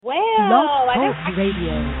Blog Oh, I know. Talk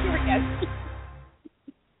Radio. Here we go.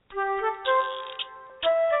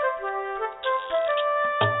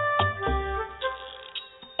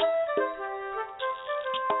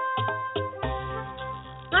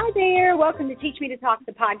 Hi there. Welcome to Teach Me to Talk,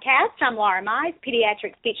 the podcast. I'm Laura Mize,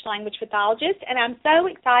 pediatric speech-language pathologist, and I'm so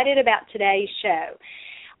excited about today's show.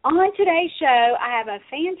 On today's show, I have a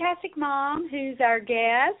fantastic mom who's our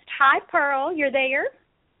guest. Hi, Pearl. You're there?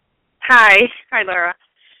 Hi. Hi, Laura.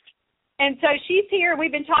 And so she's here.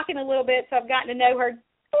 We've been talking a little bit, so I've gotten to know her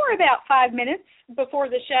for about 5 minutes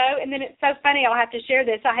before the show. And then it's so funny, I'll have to share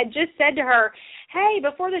this. I had just said to her, hey,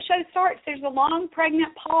 before the show starts, there's a long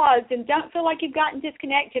pregnant pause, and don't feel like you've gotten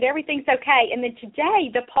disconnected. Everything's okay. And then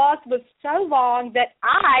today, the pause was so long that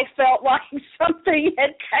I felt like something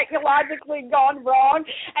had technologically gone wrong,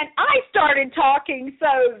 and I started talking.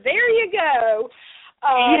 So there you go.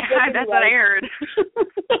 Yeah, that's what I heard.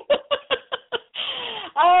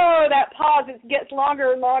 Oh, that pause, it gets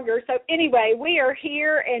longer and longer. So anyway, we are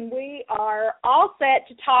here, and we are all set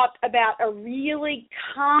to talk about a really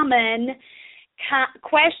common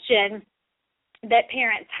question that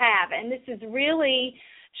parents have. And this is really,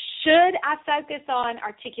 should I focus on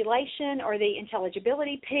articulation or the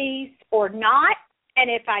intelligibility piece or not?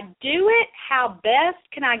 And if I do it, how best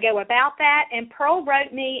can I go about that? And Pearl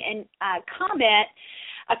wrote me a comment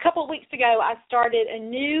a couple of weeks ago. I started a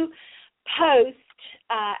new post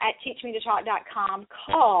at teachmetotalk.com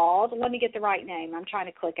called, let me get the right name. I'm trying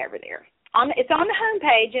to click over there. It's on the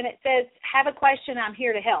homepage, and it says, have a question, I'm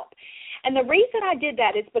here to help. And the reason I did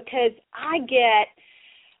that is because I get,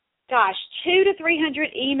 200 to 300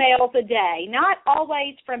 emails a day, not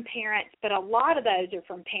always from parents, but a lot of those are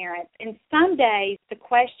from parents. And some days the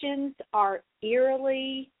questions are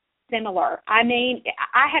eerily similar. I mean,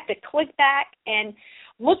 I have to click back and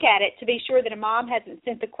look at it to be sure that a mom hasn't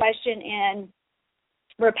sent the question in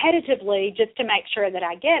repetitively just to make sure that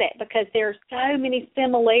I get it, because there are so many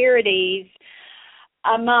similarities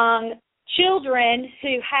among children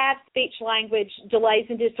who have speech-language delays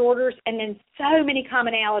and disorders, and then so many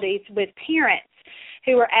commonalities with parents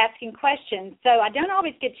who are asking questions. So I don't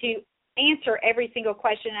always get to answer every single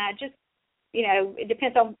question. I just, it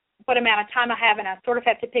depends on what amount of time I have, and I sort of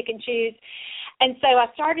have to pick and choose. And so I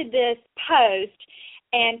started this post,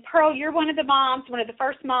 and Pearl, you're one of the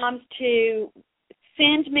first moms to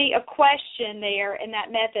send me a question there in that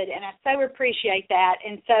method, and I so appreciate that.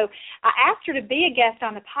 And so I asked her to be a guest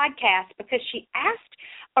on the podcast because she asked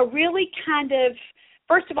a really kind of,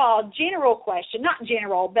 first of all, general question, not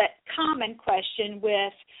general, but common question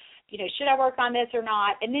with, should I work on this or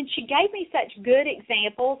not? And then she gave me such good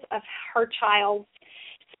examples of her child's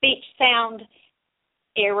speech sound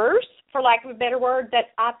errors, for lack of a better word,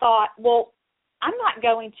 that I thought, well, I'm not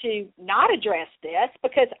going to not address this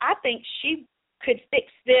because I think she could fix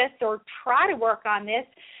this or try to work on this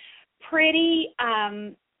pretty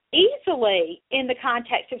easily in the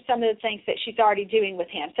context of some of the things that she's already doing with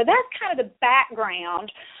him. So that's kind of the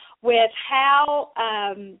background with how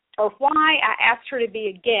or why I asked her to be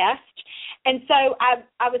a guest. And so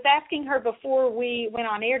I was asking her before we went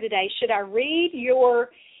on air today, should I read your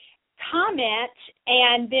comment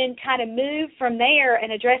and then kind of move from there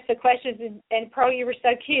and address the questions? And Pearl, you were so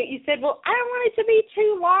cute. You said, well, I don't want it to be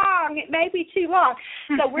too long. It may be too long.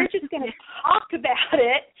 So we're just going to talk about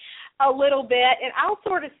it a little bit, and I'll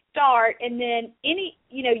sort of start, and then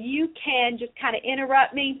you can just kind of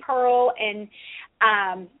interrupt me, Pearl, and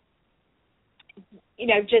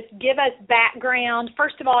just give us background.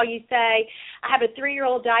 First of all, you say, I have a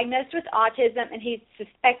 3-year-old diagnosed with autism, and he's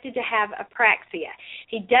suspected to have apraxia.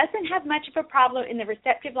 He doesn't have much of a problem in the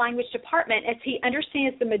receptive language department as he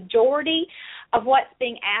understands the majority of what's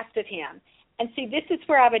being asked of him. And see, this is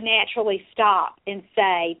where I would naturally stop and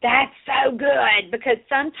say, that's so good, because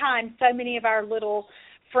sometimes so many of our little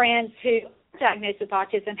friends who are diagnosed with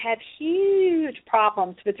autism have huge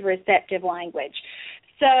problems with receptive language.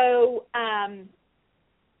 So,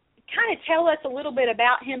 kind of tell us a little bit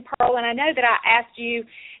about him, Pearl. And I know that I asked you,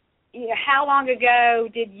 how long ago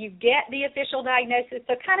did you get the official diagnosis?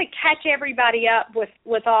 So kind of catch everybody up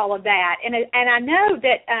with all of that. And I know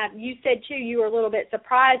that you said, too, you were a little bit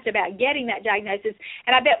surprised about getting that diagnosis.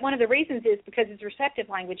 And I bet one of the reasons is because his receptive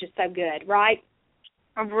language is so good, right?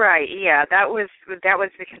 Right, yeah. That was the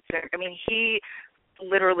concern. I mean, he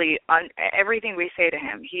literally, everything we say to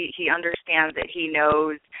him, he understands it. He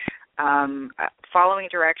knows following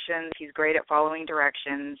directions. He's great at following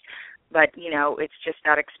directions, but it's just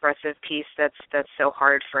that expressive piece that's so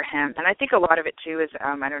hard for him. And I think a lot of it too is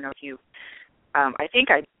I don't know if you I think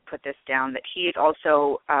I put this down, that he is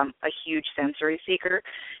also a huge sensory seeker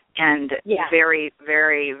and very,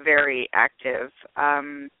 very, very active.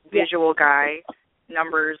 Visual guy,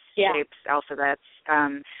 numbers, shapes, alphabets.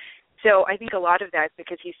 So I think a lot of that is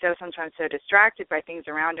because he's sometimes so distracted by things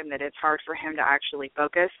around him that it's hard for him to actually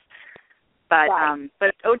focus.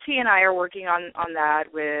 But OT and I are working on that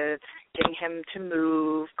with getting him to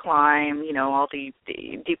move, climb, all the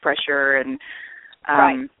deep pressure and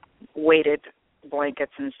weighted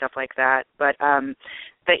blankets and stuff like that. But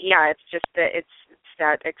yeah, it's just that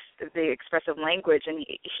the expressive language, and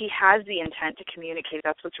he has the intent to communicate.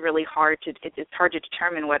 That's what's really hard it's hard to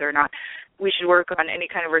determine whether or not we should work on any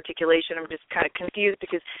kind of articulation. I'm just kind of confused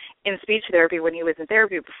because in speech therapy, when he was in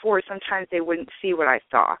therapy before, sometimes they wouldn't see what I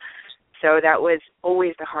saw. So that was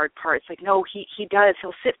always the hard part. It's like, no, he does.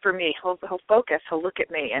 He'll sit for me. He'll focus. He'll look at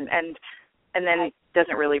me, and then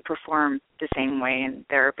doesn't really perform the same way in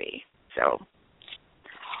therapy. So.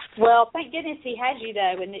 Well, thank goodness he has you,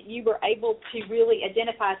 though, and that you were able to really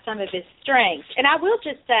identify some of his strengths. And I will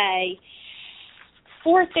just say,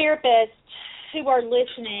 for therapists who are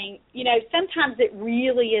listening, sometimes it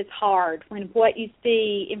really is hard when what you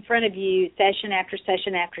see in front of you session after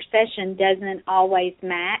session after session doesn't always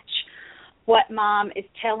match what mom is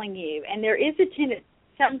telling you. And there is a tendency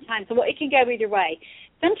sometimes, well, it can go either way.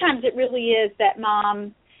 Sometimes it really is that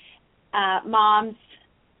moms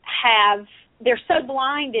they're so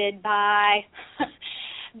blinded by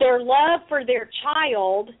their love for their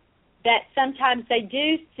child that sometimes they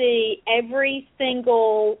do see every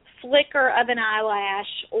single flicker of an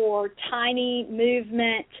eyelash or tiny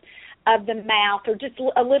movement of the mouth or just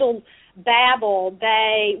a little babble.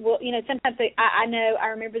 They will, sometimes I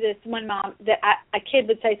remember this one mom that a kid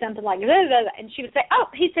would say something like, blah, blah, blah, and she would say, oh,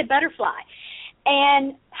 he said butterfly.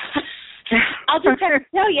 And I'll just have to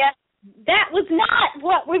tell you, that was not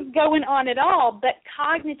what was going on at all, but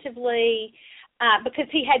cognitively, because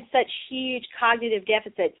he had such huge cognitive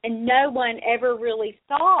deficits, and no one ever really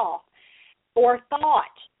saw or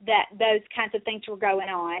thought that those kinds of things were going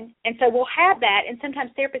on. And so we'll have that, and sometimes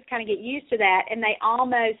therapists kind of get used to that, and they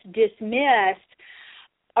almost dismiss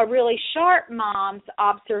a really sharp mom's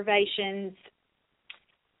observations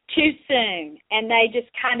too soon, and they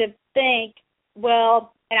just kind of think,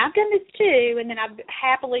 well, and I've done this too, and then I've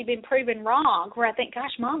happily been proven wrong, where I think,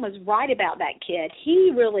 gosh, Mom was right about that kid. He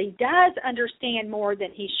really does understand more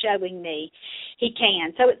than he's showing me he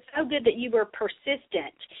can. So it's so good that you were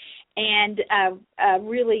persistent and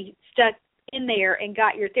really stuck in there and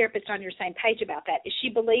got your therapist on your same page about that. Is she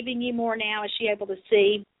believing you more now? Is she able to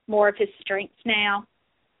see more of his strengths now?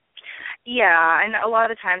 Yeah, and a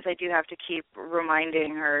lot of times I do have to keep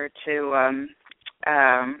reminding her to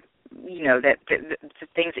that the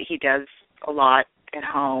things that he does a lot at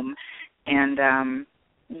home, and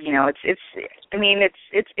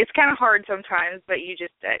it's kind of hard sometimes, but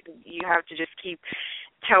you have to just keep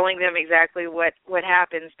telling them exactly what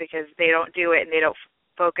happens, because they don't do it and they don't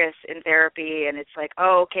focus in therapy, and it's like,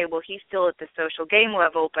 oh, okay, well, he's still at the social game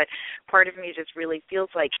level, but part of me just really feels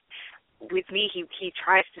like with me, he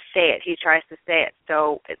tries to say it. He tries to say it.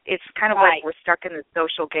 So it's kind of like we're stuck in the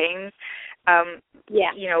social games,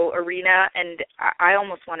 arena. And I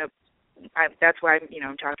almost want to. That's why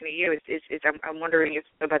I'm talking to you. I'm wondering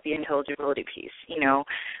about the intelligibility piece,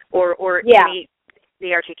 or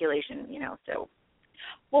the articulation, So.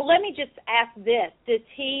 Well, let me just ask this: does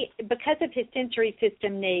he, because of his sensory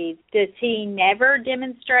system needs, does he never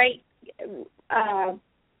demonstrate?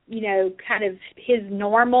 Kind of his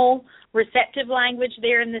normal receptive language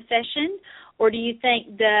there in the session? Or do you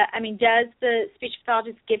think does the speech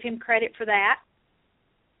pathologist give him credit for that?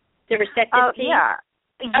 The receptive piece? Yeah.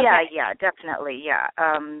 Okay. Yeah, definitely. Yeah.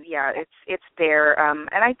 It's there.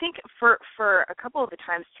 And I think for a couple of the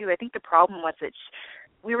times too, I think the problem was that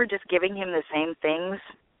we were just giving him the same things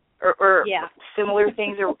or similar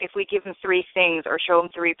things, or if we give him three things or show him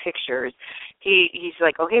three pictures, he's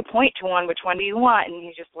like, okay, point to one, which one do you want? And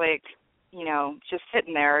he's just like, just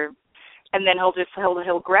sitting there, and then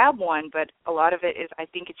he'll grab one, but a lot of it is, I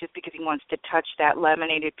think it's just because he wants to touch that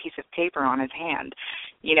laminated piece of paper on his hand,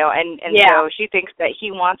 so she thinks that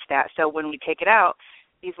he wants that. So when we take it out,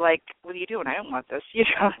 he's like, what are you doing? I don't want this,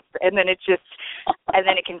 And then and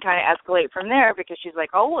then it can kind of escalate from there, because she's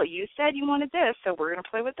like, oh, well, you said you wanted this, so we're going to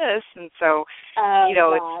play with this. And so, gosh.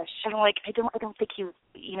 It's kind of like, I don't think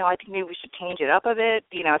I think maybe we should change it up a bit,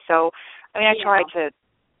 So, I try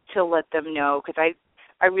to let them know, because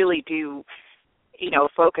I really do,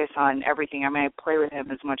 focus on everything. I play with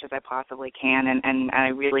him as much as I possibly can, and I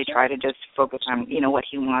really try to just focus on, what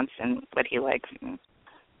he wants and what he likes.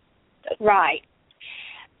 Right.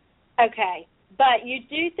 Okay. But you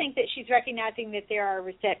do think that she's recognizing that there are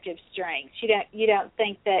receptive strengths. You don't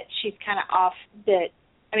think that she's kind of off the.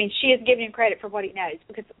 I mean, she is giving him credit for what he knows,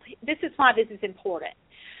 because this is why this is important.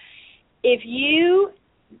 Let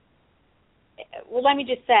me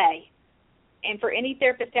just say, and for any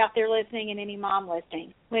therapist out there listening and any mom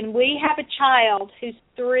listening, when we have a child who's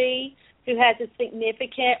 3 who has a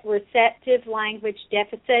significant receptive language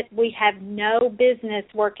deficit, we have no business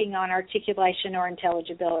working on articulation or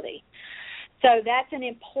intelligibility. So that's an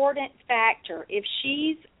important factor. If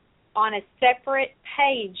she's on a separate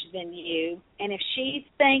page than you, and if she's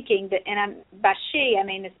thinking that, and by she, I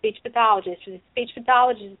mean the speech pathologist, the speech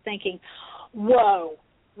pathologist is thinking, whoa,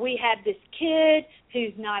 we have this kid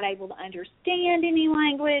who's not able to understand any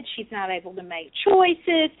language. He's not able to make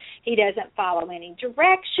choices. He doesn't follow any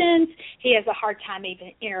directions. He has a hard time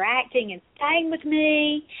even interacting and staying with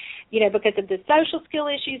me, because of the social skill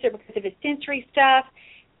issues or because of his sensory stuff.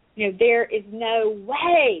 There is no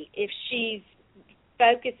way if she's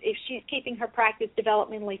keeping her practice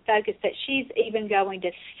developmentally focused, that she's even going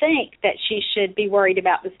to think that she should be worried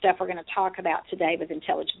about the stuff we're going to talk about today with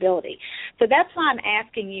intelligibility. So that's why I'm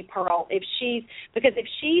asking you, Pearl, because if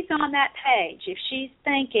she's on that page, if she's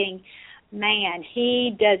thinking, man,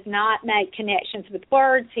 he does not make connections with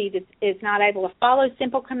words, he is not able to follow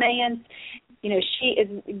simple commands, she is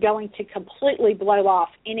going to completely blow off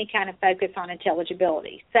any kind of focus on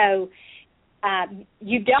intelligibility. So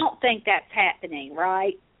you don't think that's happening,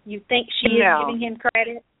 right? You think she is giving him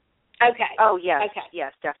credit? Okay. Oh, yes. Okay.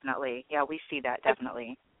 Yes, definitely. Yeah, we see that,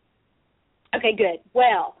 definitely. Okay, good.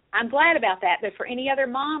 Well, I'm glad about that. But for any other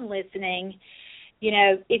mom listening,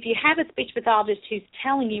 if you have a speech pathologist who's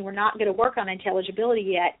telling you we're not going to work on intelligibility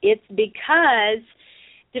yet, it's because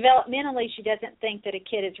developmentally she doesn't think that a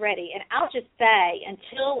kid is ready. And I'll just say,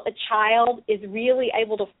 until a child is really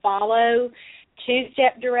able to follow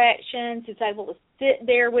 2-step directions, is able to sit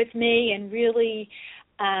there with me and really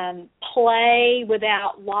play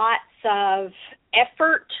without lots of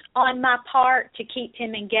effort on my part to keep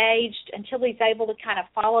him engaged, until he's able to kind of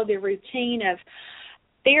follow the routine of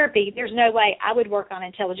therapy, there's no way I would work on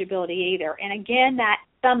intelligibility either. And again, that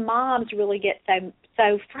some moms really get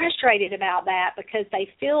so frustrated about that, because they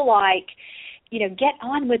feel like, get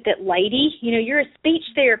on with it, lady. You're a speech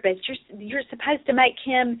therapist. You're supposed to make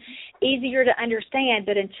him easier to understand,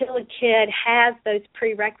 but until a kid has those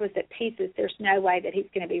prerequisite pieces, there's no way that he's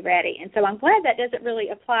going to be ready. And so I'm glad that doesn't really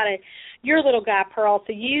apply to your little guy, Pearl.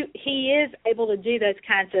 So he is able to do those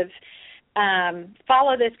kinds of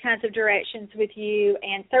follow those kinds of directions with you,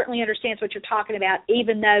 and certainly understands what you're talking about,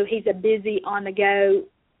 even though he's a busy, on-the-go,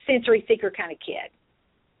 sensory seeker kind of kid.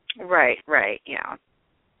 Right, yeah.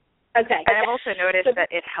 Okay. And I've also noticed that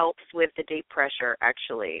it helps with the deep pressure,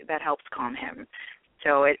 actually. That helps calm him.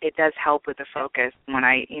 So it does help with the focus when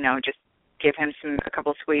I, just give him a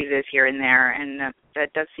couple squeezes here and there, and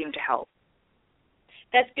that does seem to help.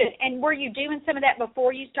 That's good. And were you doing some of that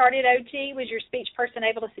before you started OT? Was your speech person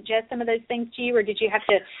able to suggest some of those things to you, or did you have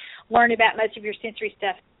to learn about most of your sensory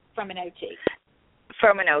stuff from an OT?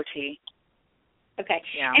 From an OT. Okay.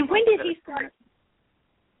 Yeah. And when did he start?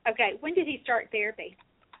 Okay. When did he start therapy?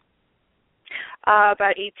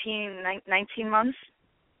 About 19 months.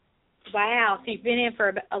 Wow. So you've been in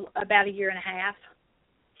for about a year and a half.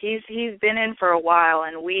 He's been in for a while,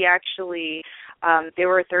 and we actually there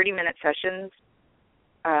were 30-minute sessions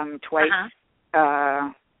twice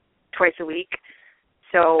a week.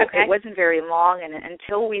 So It wasn't very long, and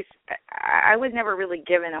until I was never really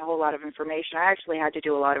given a whole lot of information. I actually had to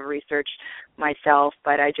do a lot of research myself,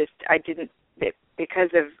 but I didn't, because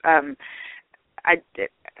of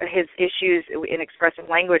his issues in expressive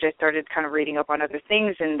language. I started kind of reading up on other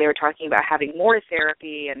things, and they were talking about having more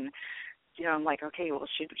therapy, and I'm like, okay, well,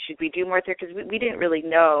 should we do more therapy? Because we didn't really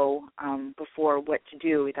know before what to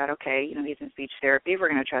do. We thought, okay, he's in speech therapy. We're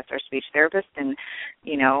going to trust our speech therapist, and,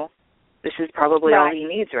 this is probably all he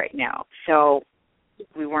needs right now. So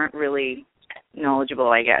we weren't really knowledgeable,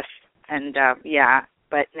 I guess. And,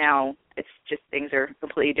 but now it's just things are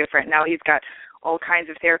completely different. Now he's got all kinds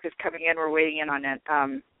of therapists coming in. We're waiting in on an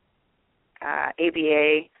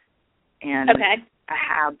ABA and a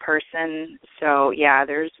HAB person. So,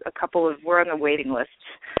 there's we're on the waiting list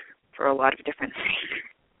for a lot of different things.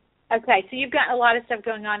 Okay, so you've got a lot of stuff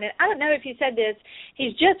going on. And I don't know if you said this,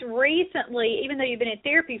 he's just recently, even though you've been in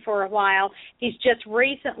therapy for a while, he's just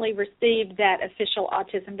recently received that official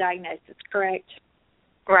autism diagnosis, correct?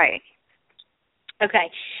 Right. Okay.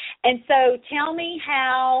 And so tell me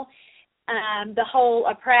how the whole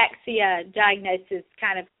apraxia diagnosis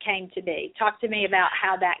kind of came to be. Talk to me about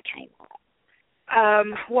how that came up.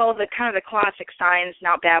 Well, the kind of the classic signs,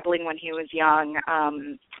 not babbling when he was young.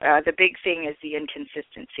 The big thing is the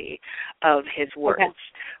inconsistency of his words,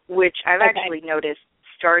 which I've actually noticed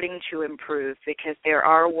starting to improve, because there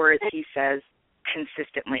are words he says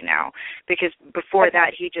consistently now. Because before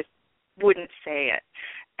that, he just wouldn't say it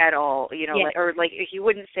at all, you know, like he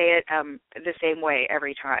wouldn't say it the same way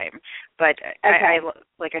every time. But I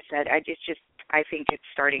like I said, I think it's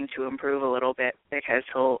starting to improve a little bit, because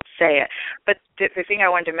he'll say it. But the thing I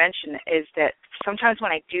wanted to mention is that sometimes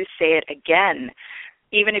when I do say it again,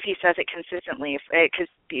 even if he says it consistently, because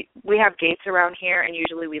we have gates around here, and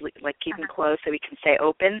usually we like keep them closed so we can say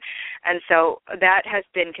open, and so that has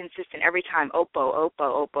been consistent every time. Oppo,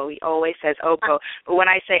 oppo, oppo. He always says oppo. But when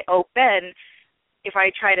I say open, if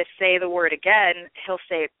I try to say the word again, he'll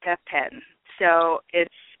say pepen. So it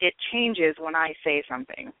changes when I say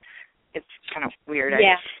something. It's kind of weird.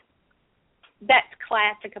 Yeah. That's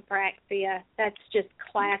classic apraxia. That's just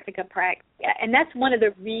classic apraxia. And that's one of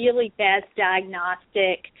the really best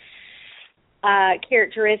diagnostic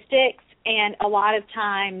characteristics. And a lot of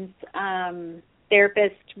times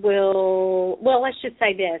therapists will, let's just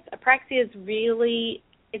say this. Apraxia is really,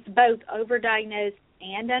 it's both overdiagnosed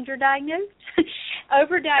and underdiagnosed.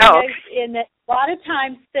 Overdiagnosed in that a lot of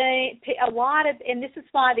times, and this is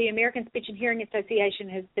why the American Speech and Hearing Association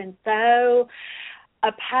has been so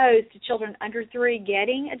opposed to children under 3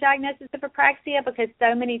 getting a diagnosis of apraxia, because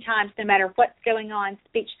so many times, no matter what's going on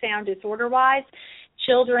speech sound disorder-wise,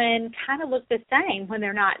 children kind of look the same when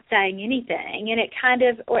they're not saying anything, and it kind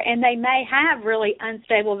of, and they may have really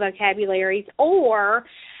unstable vocabularies or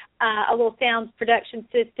a little sound production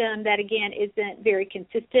system that, again, isn't very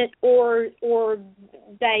consistent, or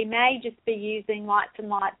they may just be using lots and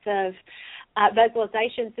lots of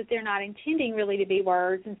vocalizations that they're not intending really to be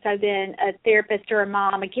words. And so then a therapist or a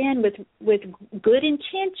mom, again, with good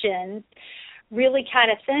intentions, really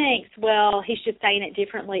kind of thinks, well, he's just saying it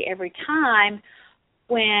differently every time,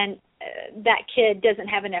 when that kid doesn't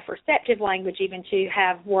have enough receptive language even to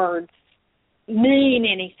have words mean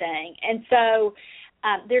anything. And so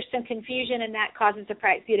there's some confusion, and that causes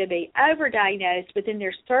apraxia to be overdiagnosed. But then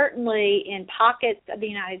there's certainly, in pockets of the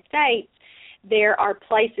United States, there are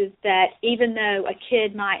places that even though a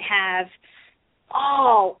kid might have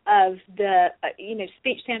all of the,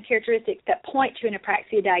 speech sound characteristics that point to an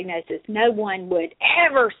apraxia diagnosis, no one would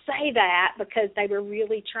ever say that, because they were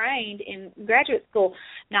really trained in graduate school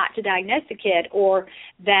not to diagnose a kid, or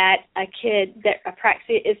that that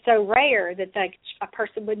apraxia is so rare that a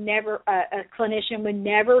person would never, a clinician would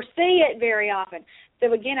never see it very often.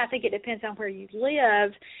 So, again, I think it depends on where you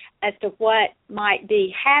live as to what might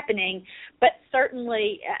be happening. But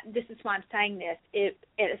certainly, this is why I'm saying this,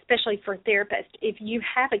 especially for therapists, if you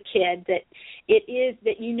have a kid that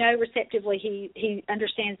receptively he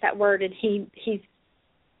understands that word, and he's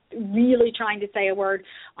really trying to say a word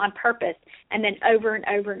on purpose, and then over and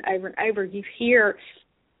over and over and over you hear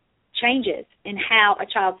changes in how a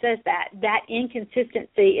child says that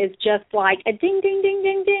inconsistency is just like a ding, ding, ding,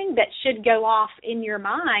 ding, ding that should go off in your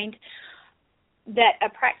mind, that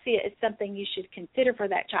apraxia is something you should consider for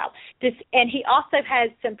that child. And he also has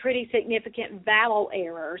some pretty significant vowel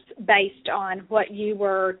errors based on what you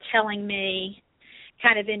were telling me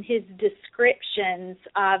kind of in his descriptions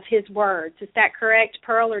of his words. Is that correct,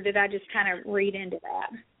 Pearl, or did I just kind of read into that?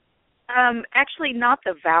 Actually, not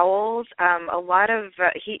the vowels. A lot of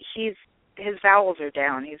his vowels are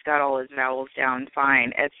down. He's got all his vowels down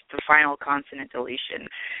fine. It's the final consonant deletion.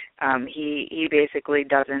 He basically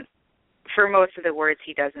doesn't, for most of the words,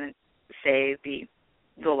 he doesn't say the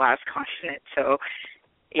last consonant. So,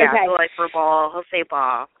 yeah, okay. So like for ball, he'll say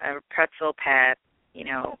ball, pretzel, pet,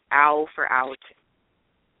 owl for out.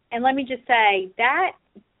 And let me just say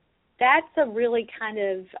that's a really kind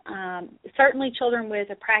of, certainly children with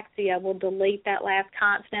apraxia will delete that last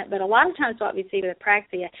consonant, but a lot of times what we see with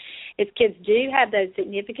apraxia is kids do have those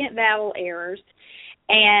significant vowel errors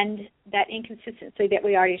and that inconsistency that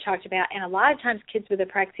we already talked about, and a lot of times kids with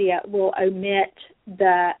apraxia will omit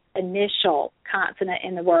the initial consonant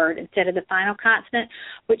in the word instead of the final consonant,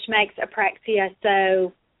 which makes apraxia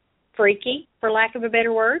so freaky, for lack of a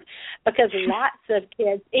better word, because lots of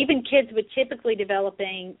kids, even kids with typically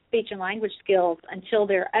developing speech and language skills until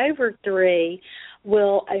they're over 3,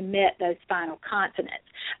 will omit those final consonants.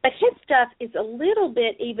 But his stuff is a little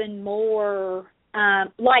bit even more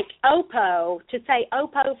like oppo. To say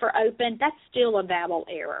oppo for open, that's still a vowel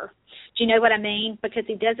error. Do you know what I mean? Because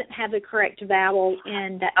he doesn't have the correct vowel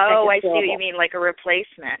in that second syllable. I see what you mean, like a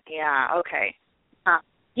replacement. Yeah, okay.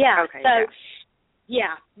 Yeah, okay, so... Yeah.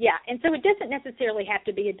 Yeah. And so it doesn't necessarily have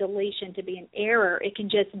to be a deletion to be an error. It can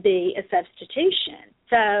just be a substitution.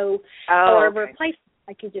 So, or a replacement,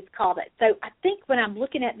 like you just called it. So I think when I'm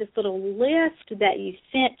looking at this little list that you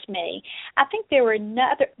sent me, I think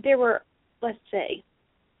let's see.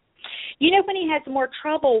 You know, when he has more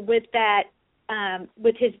trouble with that,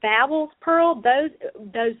 with his vowels, Pearl,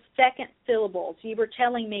 those second syllables, you were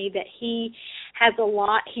telling me that he does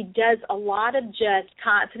a lot of just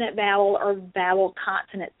consonant vowel or vowel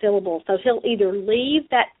consonant syllables. So he'll either leave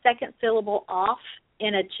that second syllable off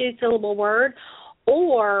in a 2-syllable word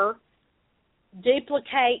or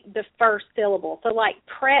duplicate the first syllable. So like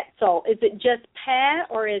pretzel, is it just pe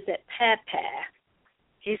or is it pepe?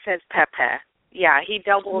 He says pepe. Yeah, he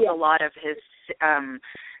doubles a lot of his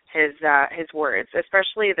words,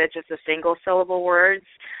 especially just the single syllable words.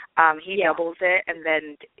 He doubles it, and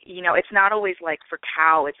then it's not always like for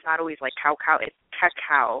cow. It's not always like cow. It's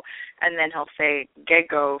cacao, and then he'll say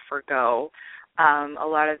gego for go. A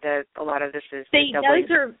lot of this is doubling.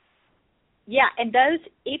 Those are and those,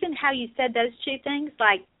 even how you said those two things,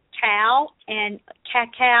 like cow and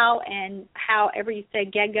cacao, and however you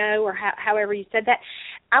said gego or however you said that,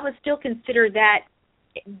 I would still consider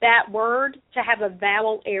that word to have a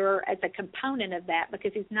vowel error as a component of that,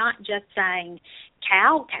 because he's not just saying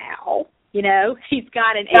cow, he's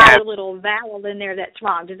got an extra little vowel in there that's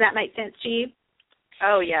wrong. Does that make sense to you?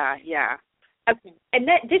 Oh, yeah. Okay. And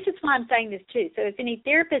this is why I'm saying this, too. So if any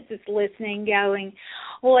therapist is listening going,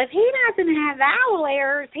 well, if he doesn't have vowel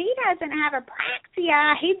errors, he doesn't have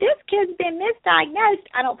apraxia, this kid's been misdiagnosed,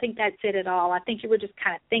 I don't think that's it at all. I think you were just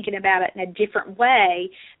kind of thinking about it in a different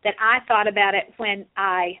way that I thought about it when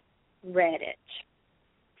I read it.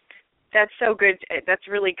 That's so good. That's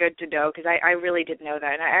really good to know, because I really didn't know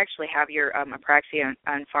that. And I actually have your Apraxia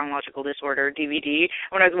and Phonological Disorder DVD.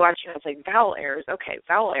 When I was watching, I was like, vowel errors. Okay,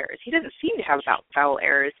 vowel errors. He doesn't seem to have vowel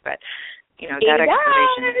errors, but, that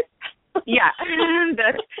explanation. Yeah,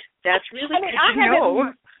 that's really good to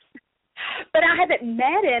know. But I haven't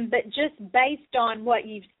met him, but just based on what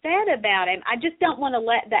you've said about him, I just don't want to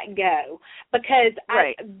let that go, because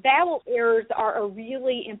vowel errors are a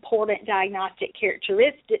really important diagnostic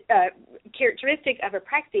characteristic of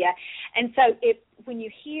apraxia. And so when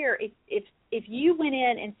you hear, if you went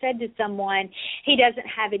in and said to someone, he doesn't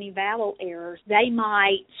have any vowel errors, they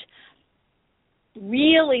might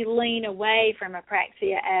really lean away from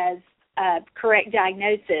apraxia as a correct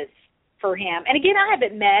diagnosis for him. And again, I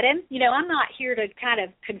haven't met him. I'm not here to kind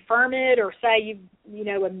of confirm it or say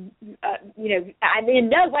I'm in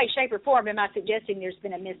no way, shape, or form am I suggesting there's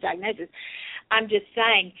been a misdiagnosis. I'm just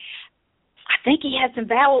saying I think he has some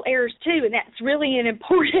vowel errors too, and that's really an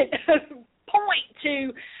important point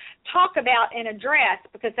to talk about and address,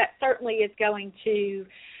 because that certainly is going to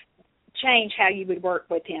change how you would work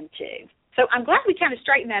with him too. So I'm glad we kind of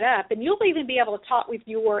straightened that up, and you'll even be able to talk with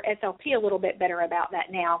your SLP a little bit better about that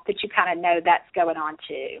now that you kind of know that's going on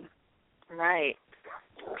too. Right.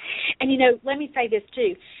 And, let me say this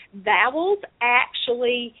too. Vowels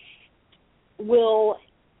actually will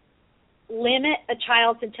limit a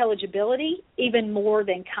child's intelligibility even more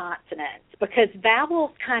than consonants, because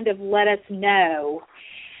vowels kind of let us know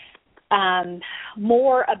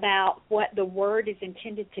more about what the word is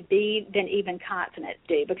intended to be than even consonants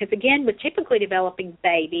do. Because, again, with typically developing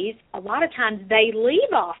babies, a lot of times they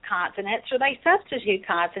leave off consonants or they substitute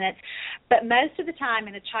consonants, but most of the time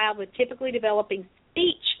in a child with typically developing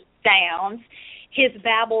speech sounds, his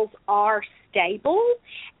vowels are stable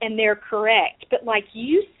and they're correct. But like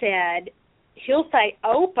you said, he'll say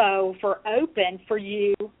opo for open for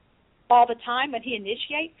you all the time when he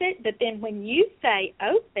initiates it, but then when you say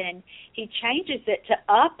open, he changes it to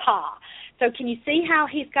apa. So can you see how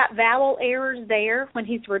he's got vowel errors there when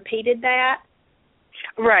he's repeated that?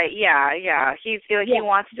 Right, yeah. He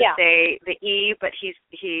wants to say the E, but he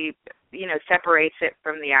separates it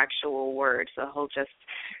from the actual word, so he'll just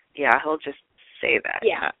say that.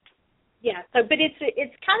 Yeah. So, but it's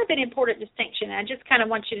kind of an important distinction. I just kind of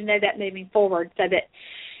want you to know that moving forward, so that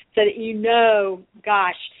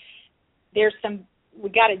gosh, there's we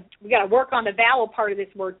got to work on the vowel part of this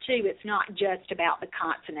word too. It's not just about the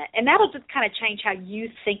consonant, and that'll just kind of change how you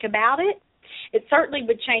think about it. It certainly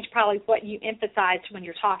would change probably what you emphasize when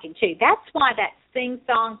you're talking too. That's why that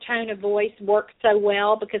sing-song tone of voice works so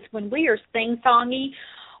well, because when we are sing-songy,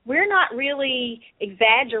 we're not really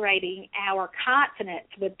exaggerating our consonants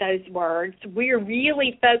with those words. We're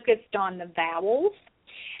really focused on the vowels,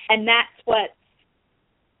 and that's what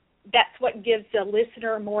gives the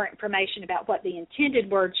listener more information about what the intended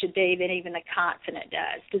word should be than even the consonant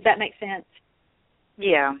does. Does that make sense?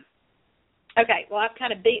 Yeah. Okay, well, I've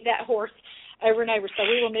kind of beat that horse over and over. So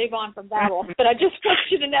we will move on from vowels. But I just want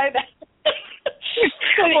you to know that.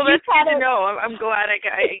 So well, that's good to know. I'm glad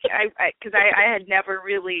because I had never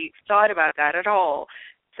really thought about that at all.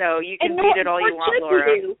 So you can read it all you want,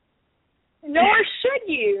 Laura. Nor should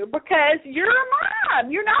you, because you're a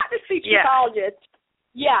mom. You're not the speech pathologist.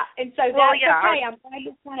 Yeah, and so that's okay. I'm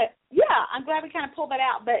glad we kind of pulled that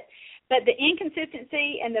out. But the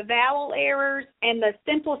inconsistency and the vowel errors and the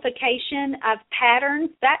simplification of patterns,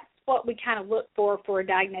 that's what we kind of look for a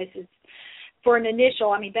diagnosis, for an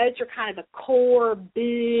initial. I mean, those are kind of the core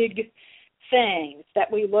big things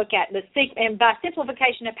that we look at. And by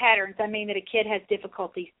simplification of patterns, I mean that a kid has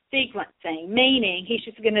difficulty sequencing, meaning he's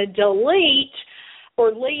just going to delete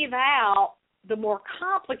or leave out the more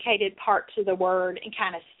complicated parts of the word and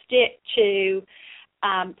kind of stick to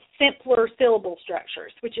simpler syllable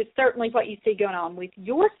structures, which is certainly what you see going on with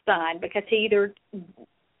your son, because he either,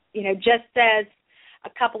 just says a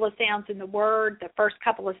couple of sounds in the word, the first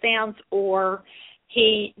couple of sounds, or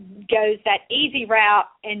he goes that easy route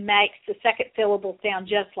and makes the second syllable sound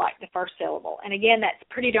just like the first syllable. And again, that's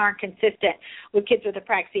pretty darn consistent with kids with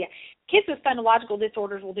apraxia. Kids with phonological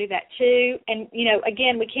disorders will do that too. And,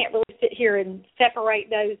 again, we can't really sit here and separate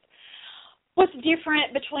those, what's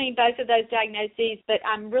different between both of those diagnoses, but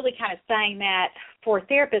I'm really kind of saying that for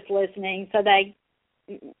therapists listening so they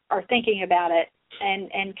are thinking about it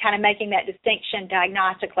and kind of making that distinction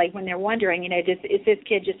diagnostically when they're wondering, is this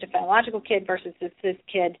kid just a phonological kid versus is this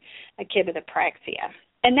kid a kid with apraxia?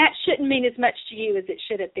 And that shouldn't mean as much to you as it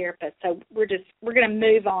should a therapist. So we're going to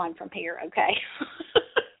move on from here, okay?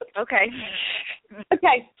 Okay.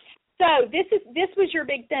 Okay. So this was your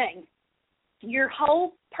big thing. Your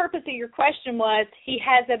whole purpose of your question was he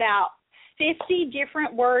has about 50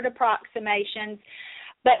 different word approximations,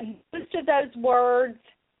 but most of those words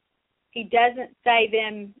he doesn't say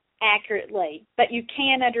them accurately, but you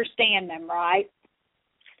can understand them, right?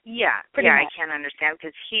 Yeah, Pretty I much. can understand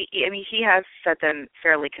because he has said them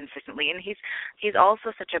fairly consistently, and he's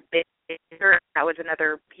also such a big. That was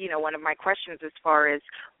another, one of my questions as far as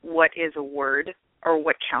what is a word or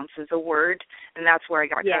what counts as a word, and that's where I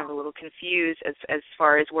got kind of a little confused as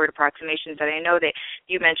far as word approximations. And I know that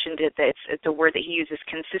you mentioned it that it's a word that he uses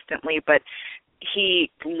consistently, but he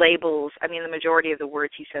labels. I mean, the majority of the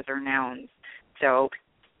words he says are nouns, so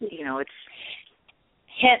it's.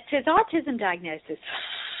 Hence his autism diagnosis.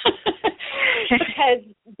 Because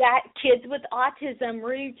that kids with autism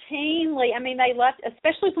routinely, I mean, they left,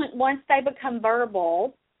 especially once they become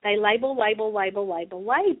verbal, they label.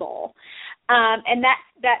 And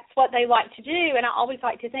that's what they like to do. And I always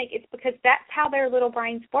like to think it's because that's how their little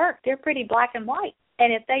brains work. They're pretty black and white.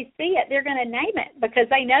 And if they see it, they're going to name it because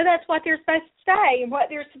they know that's what they're supposed to say and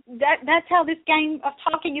that's how this game of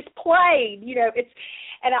talking is played.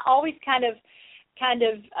 And I always kind of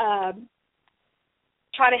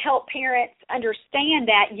try to help parents understand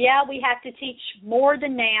that, we have to teach more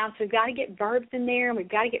than nouns. We've got to get verbs in there, and we've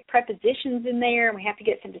got to get prepositions in there, and we have to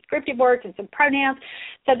get some descriptive words and some pronouns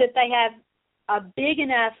so that they have a big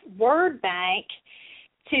enough word bank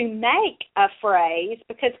to make a phrase,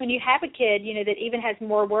 because when you have a kid, that even has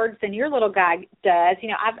more words than your little guy does,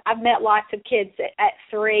 I've met lots of kids at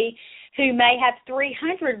 3 who may have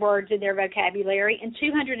 300 words in their vocabulary, and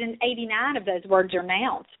 289 of those words are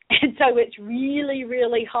nouns. And so it's really,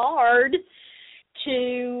 really hard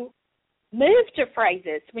to move to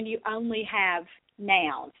phrases when you only have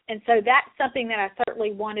nouns. And so that's something that I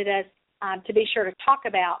certainly wanted us to be sure to talk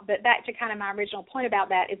about. But back to kind of my original point about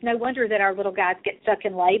that, it's no wonder that our little guys get stuck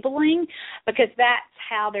in labeling, because that's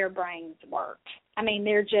how their brains work. I mean,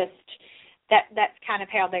 they're just... That's kind of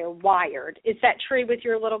how they're wired. Is that true with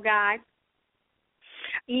your little guy?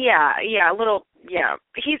 Yeah, a little. Yeah,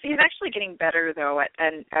 he's actually getting better though,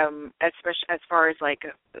 and especially as far as like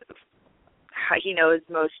how he knows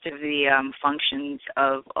most of the functions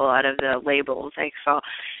of a lot of the labels. Like, so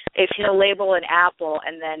if he'll label an apple,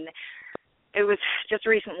 and then it was just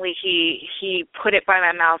recently he put it by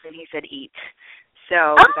my mouth and he said eat.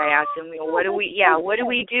 So I asked him, what do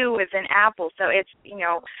we do with an apple? So it's,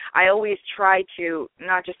 I always try to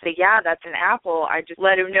not just say, that's an apple. I just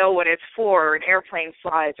let him know what it's for, or an airplane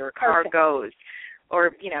flies, or a car goes,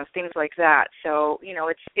 or, things like that. So,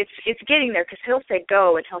 it's getting there, because he'll say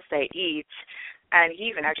go and he'll say eat. And he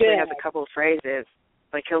even actually has a couple of phrases.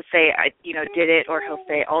 Like he'll say, did it, or he'll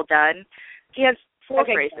say all done. He has 4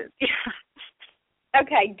 phrases.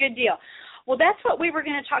 Okay, good deal. Well, that's what we were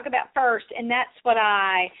going to talk about first, and that's what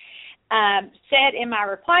I said in my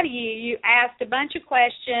reply to you. You asked a bunch of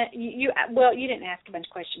questions. You didn't ask a bunch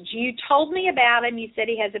of questions. You told me about him. You said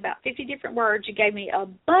he has about 50 different words. You gave me a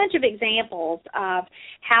bunch of examples of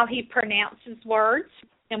how he pronounces words.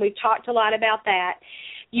 and we've talked a lot about that.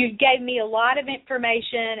 You gave me a lot of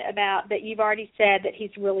information about that. You've already said that he's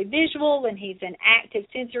really visual and he's an active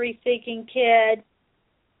sensory-seeking kid.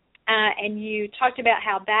 And you talked about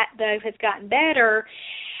how that, though, has gotten better.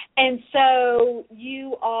 And so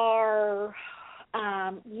you are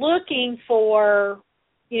looking for,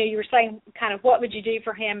 you were saying kind of what would you do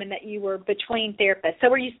for him and that you were between therapists. So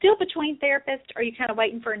are you still between therapists, or are you kind of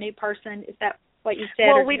waiting for a new person? Is that what you said?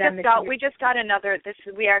 Well, we just got another.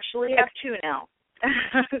 We actually have two now.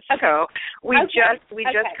 So we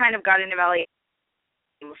just kind of got an evaluation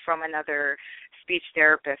from another speech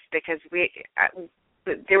therapist because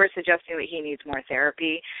they were suggesting that he needs more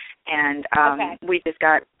therapy, and we just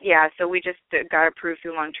got approved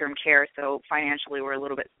through long-term care. So financially, we're a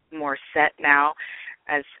little bit more set now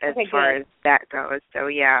as far as that goes. So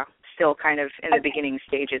yeah, still kind of in the beginning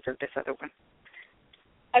stages of this other one.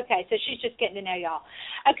 Okay, so she's just getting to know y'all.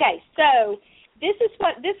 Okay, so this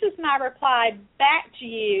is my reply back to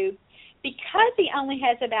you. Because he only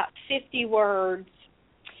has about 50 words,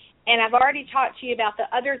 and I've already talked to you about the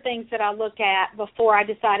other things that I look at before I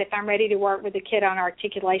decide if I'm ready to work with a kid on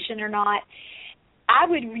articulation or not, I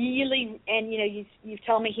would really, and you've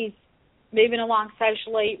told me he's moving along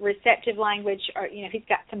socially, receptive language, or he's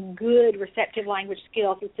got some good receptive language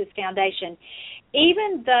skills as his foundation.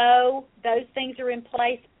 Even though those things are in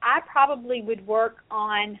place, I probably would work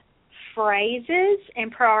on phrases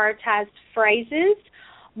and prioritize phrases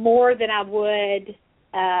more than I would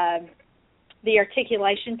the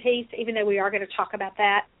articulation piece, even though we are going to talk about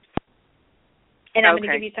that. And I'm going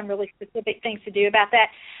to give you some really specific things to do about that.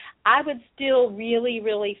 I would still really,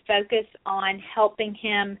 really focus on helping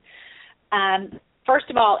him, first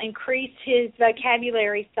of all, increase his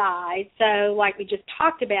vocabulary size. So like we just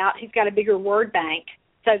talked about, he's got a bigger word bank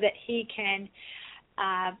so that he can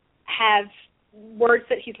have words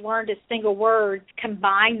that he's learned as single words,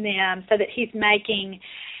 combine them so that he's making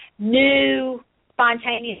new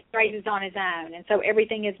spontaneous phrases on his own, and so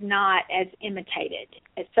everything is not as imitated,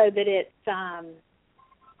 so that it's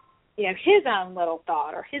his own little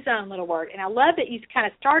thought or his own little word. And I love that you kind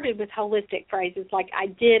of started with holistic phrases like "I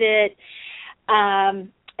did it,"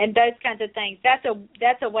 and those kinds of things. That's a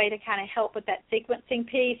way to kind of help with that sequencing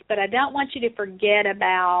piece. But I don't want you to forget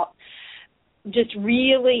about just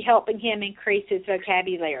really helping him increase his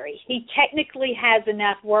vocabulary. He technically has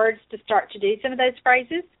enough words to start to do some of those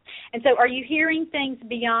phrases. And so are you hearing things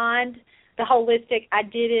beyond the holistic "I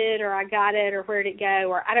did it" or "I got it" or "where'd it go,"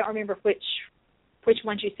 or I don't remember which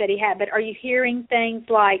ones you said he had, but are you hearing things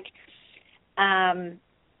like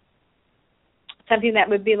something that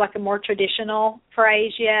would be like a more traditional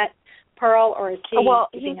phrase yet, Pearl, or is he,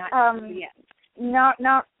 is he not yet?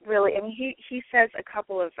 Not really. I mean, he says a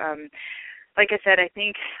couple of like I said, I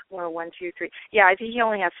think, 1, 2, 3. Yeah, I think he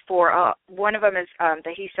only has 4. One of them is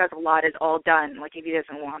that he says a lot is "all done." Like if he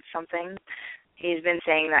doesn't want something, he's been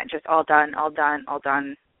saying that just "all done, all done, all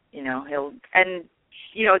done." Occasionally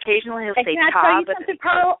he'll say "ta." Can I tell you something,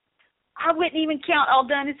 Pearl? I wouldn't even count "all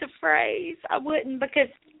done" as a phrase. I wouldn't, because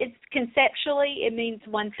it's conceptually it means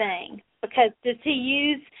one thing. Because does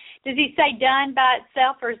he say "done" by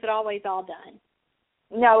itself, or is it always "all done"?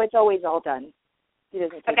 No, it's always "all done."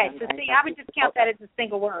 Okay, so see, I would just count that as a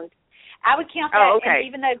single word. I would count that, and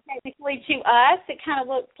even though technically to us it kind of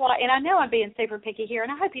looks like, and I know I'm being super picky here, and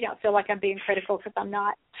I hope you don't feel like I'm being critical, because I'm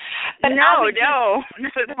not. But no.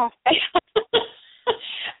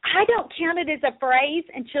 I don't count it as a phrase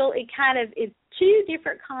until it kind of is two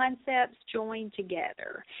different concepts joined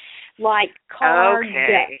together, like car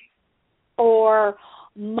deck or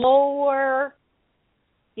more,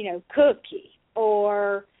 cookie,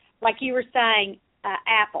 or like you were saying,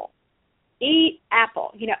 apple. Eat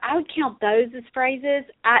apple. I would count those as phrases.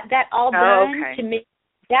 That "all done" to me,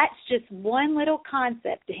 that's just one little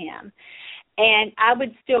concept to him. And I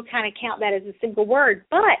would still kind of count that as a single word.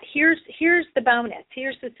 But here's the bonus.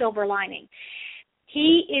 Here's the silver lining.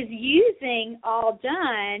 He is using "all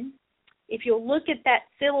done." If you'll look at that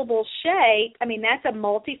syllable shape, I mean, that's a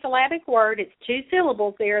multisyllabic word. It's 2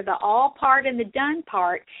 syllables there, the "all" part and the "done"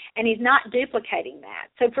 part, and he's not duplicating that.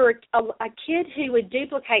 So for a kid who would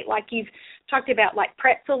duplicate, like you've talked about, like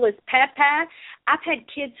pretzel is "papa," I've had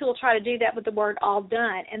kids who will try to do that with the word "all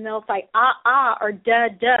done," and they'll say "ah" or "duh"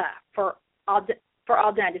 for all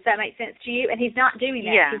done. Does that make sense to you? And he's not doing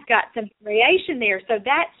that. Yeah. He's got some variation there, so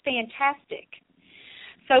that's fantastic.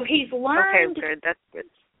 So he's learned. Okay, good. That's good.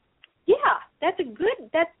 Yeah, that's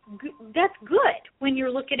good when you're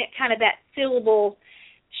looking at kind of that syllable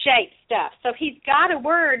shape stuff. So he's got a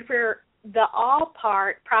word where the "all"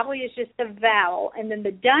 part probably is just the vowel, and then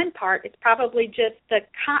the "done" part is probably just the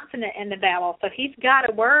consonant and the vowel. So he's got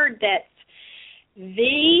a word that's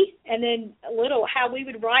V, and then a little, how we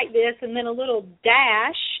would write this, and then a little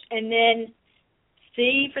dash, and then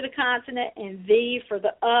C for the consonant and V for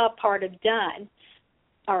the part of done,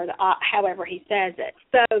 or the however he says it.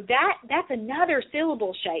 So that's another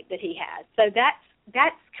syllable shape that he has. So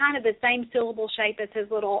that's kind of the same syllable shape as his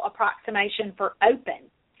little approximation for open.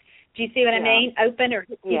 Do you see what I mean? Open, or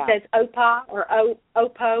he says opa or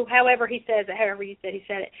opo, however he says it, however you said he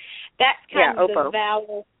said it. That's kind of opo. the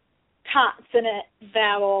vowel, consonant,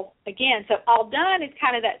 vowel again. So all done is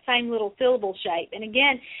kind of that same little syllable shape. And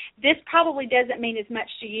again, this probably doesn't mean as much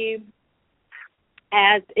to you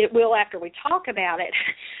as it will after we talk about it.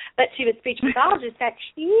 But to a speech pathologist, that's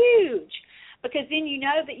huge, because then you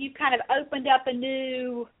know that you've kind of opened up a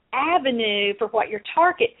new avenue for what your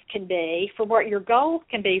targets can be, for what your goals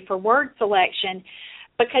can be for word selection,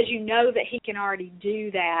 because you know that he can already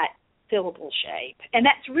do that syllable shape. And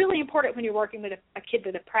that's really important when you're working with a kid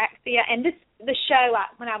with apraxia. And the show,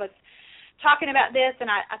 when I was talking about this, and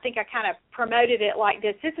I think I kind of promoted it like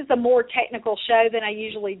this is a more technical show than I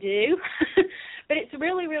usually do. But it's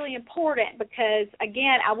really, really important because,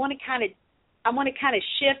 again, I want to kind of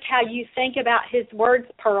shift how you think about his words,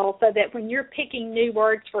 Pearl, so that when you're picking new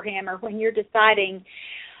words for him, or when you're deciding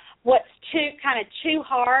what's too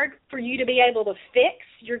hard for you to be able to fix,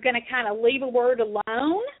 you're going to kind of leave a word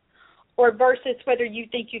alone, or versus whether you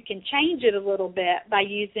think you can change it a little bit by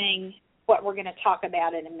using what we're going to talk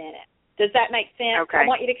about in a minute. Does that make sense? Okay. I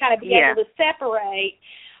want you to kind of be able to separate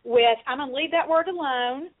with, I'm going to leave that word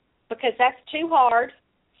alone because that's too hard,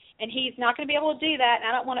 and he's not going to be able to do that, and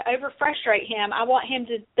I don't want to over-frustrate him. I want him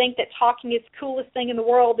to think that talking is the coolest thing in the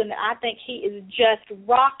world, and that I think he is just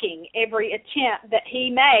rocking every attempt that he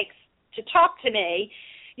makes to talk to me.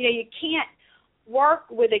 You know, you can't work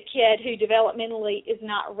with a kid who developmentally is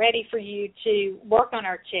not ready for you to work on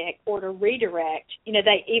Artic or to redirect. You know,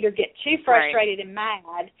 they either get too frustrated and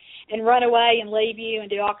mad and run away and leave you and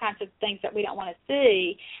do all kinds of things that we don't want to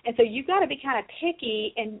see. And so you've got to be kind of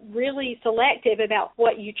picky and really selective about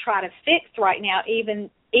what you try to fix right now, even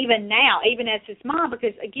now, even as his mom,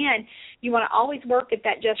 because, again, you want to always work at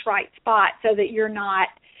that just right spot so that you're not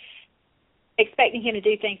expecting him to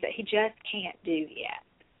do things that he just can't do yet.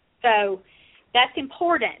 So that's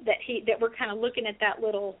important that we're kind of looking at that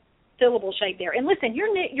little syllable shape there. And listen,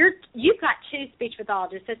 you've got two speech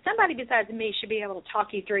pathologists, so somebody besides me should be able to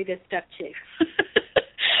talk you through this stuff too.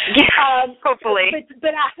 Hopefully.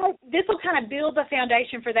 But I hope this will kind of build the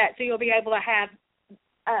foundation for that, so you'll be able to have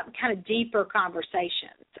kind of deeper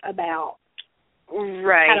conversations about.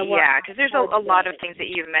 Right. Because there's a lot of things that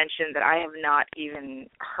you've mentioned that I have not even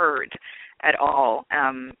heard at all,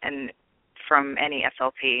 and from any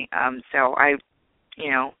SLP. So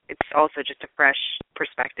it's also just a fresh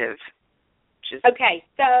perspective. Okay.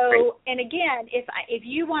 So, great. And again, if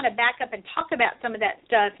you want to back up and talk about some of that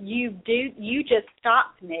stuff, you just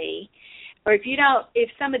stop me. Or if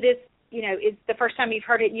some of this, is the first time you've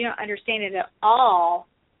heard it and you don't understand it at all,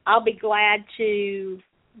 I'll be glad to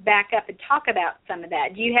back up and talk about some of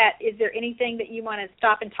that. Is there anything that you want to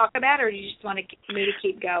stop and talk about, or do you just want me to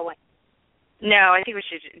keep going? No, I think we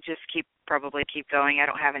should just probably keep going. I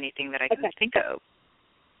don't have anything that I can think of.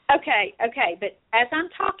 Okay. But as I'm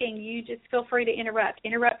talking, you just feel free to interrupt.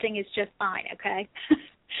 Interrupting is just fine, okay?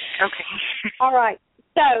 Okay. All right.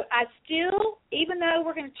 So I still, even though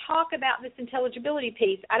we're going to talk about this intelligibility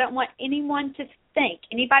piece, I don't want anyone to think,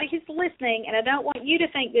 anybody who's listening, and I don't want you to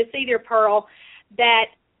think this either, Pearl, that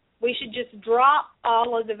we should just drop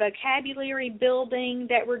all of the vocabulary building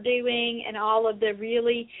that we're doing and all of the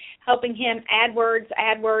really helping him add words,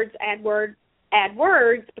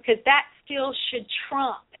 because that still should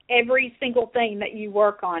trump every single thing that you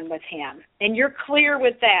work on with him. And you're clear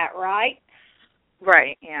with that, right?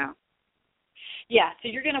 Right, yeah. Yeah, so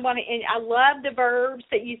you're going to want to, and I love the verbs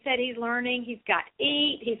that you said he's learning. He's got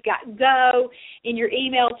eat, he's got go. In your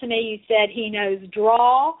email to me, you said he knows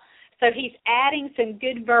draw. So he's adding some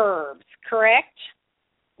good verbs, correct?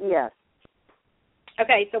 Yes.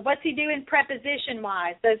 Okay, so what's he doing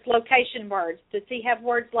preposition-wise, those location words? Does he have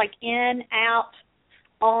words like in, out,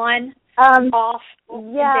 on, off,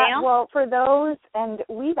 and down? Well, for those, and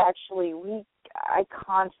I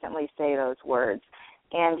constantly say those words,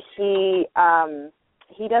 and he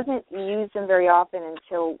doesn't use them very often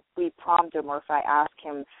until we prompt him, or if I ask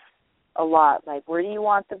him a lot, like, where do you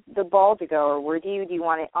want the ball to go, or where do you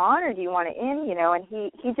want it on, or do you want it in,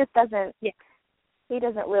 and he just doesn't, he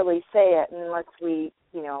doesn't really say it unless we,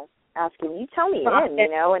 ask him, you tell me in,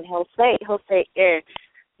 and he'll say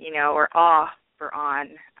or off or on.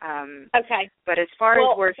 Okay. But as far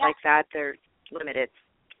as words like that, they're limited.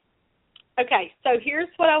 Okay, so here's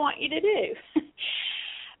what I want you to do.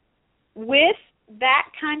 With that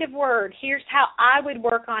kind of word, here's how I would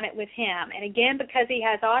work on it with him. And again, because he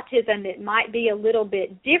has autism, it might be a little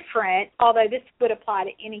bit different, although this would apply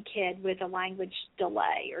to any kid with a language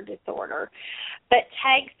delay or disorder. But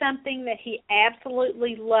take something that he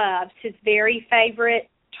absolutely loves, his very favorite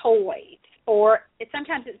toys, or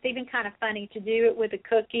sometimes it's even kind of funny to do it with a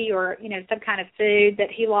cookie or, some kind of food that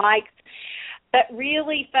he likes. But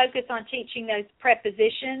really focus on teaching those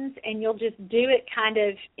prepositions, and you'll just do it kind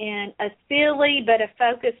of in a silly but a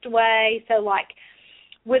focused way. So, like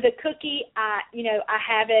with a cookie, I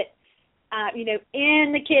have it,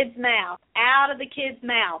 in the kid's mouth, out of the kid's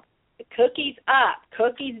mouth, cookies up,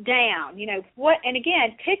 cookies down. And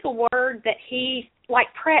again, pick a word that he, like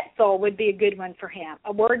pretzel would be a good one for him,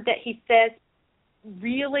 a word that he says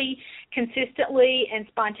really consistently and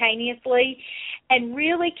spontaneously, and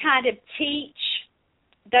really kind of teach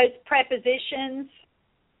those prepositions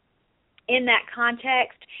in that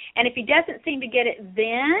context. And if he doesn't seem to get it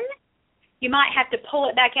then, you might have to pull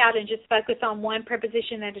it back out and just focus on one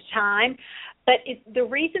preposition at a time. But the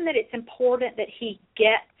reason that it's important that he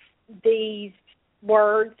gets these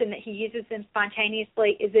words and that he uses them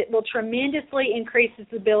spontaneously is it will tremendously increase his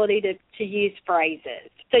ability to use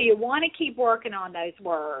phrases. So you want to keep working on those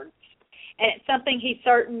words. And it's something he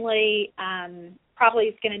certainly probably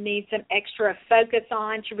is going to need some extra focus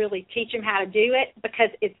on to really teach him how to do it, because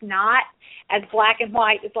it's not as black and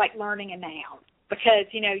white as like learning a noun. Because,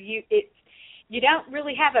 you don't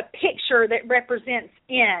really have a picture that represents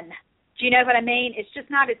in. Do you know what I mean? It's just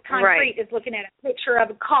not as concrete as looking at a picture of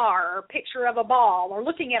a car or a picture of a ball or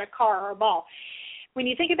looking at a car or a ball. When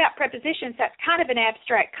you think about prepositions, that's kind of an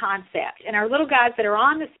abstract concept. And our little guys that are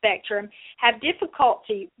on the spectrum have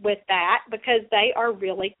difficulty with that because they are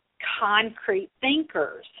really concrete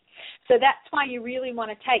thinkers. So that's why you really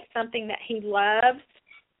want to take something that he loves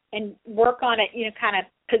and work on it, kind of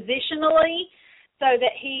positionally, so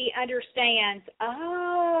that he understands,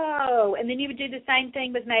 and then you would do the same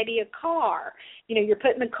thing with maybe a car. You're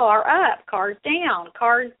putting the car up, cars down,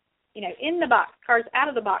 cars, in the box, cars out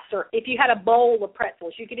of the box. Or if you had a bowl of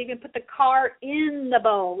pretzels, you could even put the car in the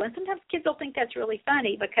bowl. And sometimes kids will think that's really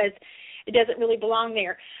funny because it doesn't really belong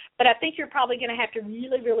there. But I think you're probably going to have to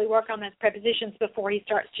really, really work on those prepositions before he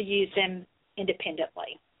starts to use them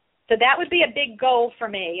independently. So that would be a big goal for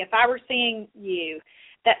me. If I were seeing you,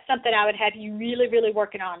 that's something I would have you really, really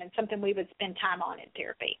working on, and something we would spend time on in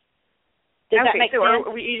therapy. Does that make sense?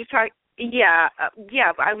 You just talk, yeah.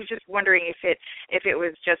 I was just wondering if it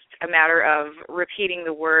was just a matter of repeating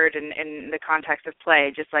the word in the context of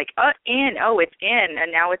play, just like it's in,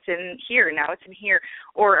 and now it's in here,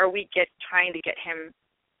 or are we trying to get him,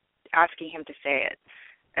 asking him to say it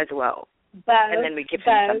as well? Both, and then we give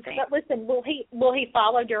him something. But listen, will he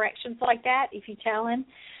follow directions like that if you tell him?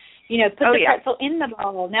 Put the pretzel in the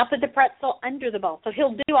bowl. Now put the pretzel under the bowl. So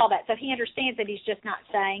he'll do all that. So he understands that he's just not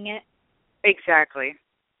saying it. Exactly.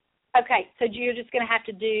 Okay, so you're just going to have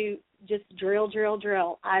to do just drill.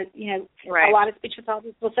 Right. A lot of speech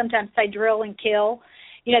pathologists will sometimes say drill and kill.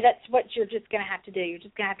 That's what you're just going to have to do. You're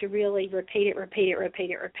just going to have to really repeat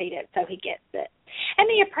it so he gets it. And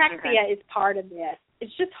the apraxia is part of this.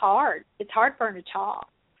 It's just hard. It's hard for him to talk.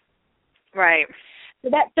 Right. So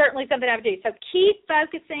that's certainly something I would do. So keep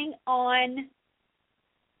focusing on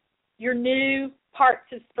your new parts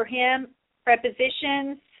for him,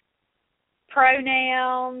 prepositions,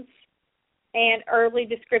 pronouns, and early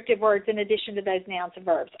descriptive words in addition to those nouns and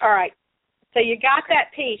verbs. All right. So you got that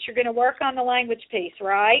piece. You're going to work on the language piece,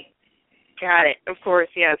 right? Got it. Of course,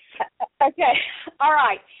 yes. Okay. All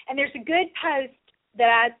right. And there's a good post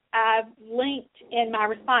that I've linked in my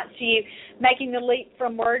response to you, Making the Leap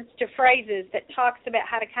from Words to Phrases, that talks about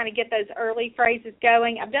how to kind of get those early phrases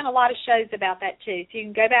going. I've done a lot of shows about that too, so you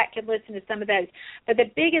can go back and listen to some of those. But the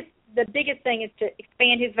biggest thing is to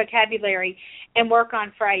expand his vocabulary and work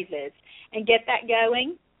on phrases and get that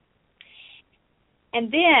going. And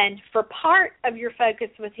then for part of your focus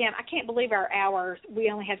with him, I can't believe our hours, we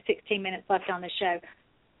only have 16 minutes left on the show.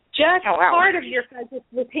 Just part of your focus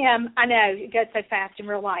with him, I know, it goes so fast in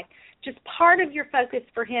real life, just part of your focus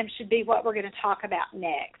for him should be what we're going to talk about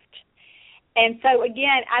next. And so,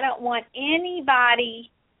 again, I don't want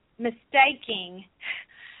anybody mistaking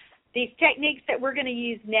these techniques that we're going to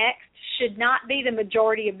use next should not be the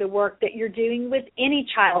majority of the work that you're doing with any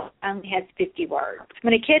child who only has 50 words.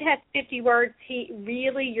 When a kid has 50 words,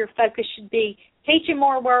 your focus should be teach him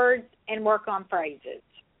more words and work on phrases,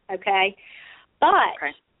 okay? But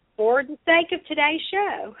for the sake of today's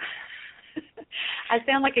show, I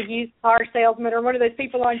sound like a used car salesman or one of those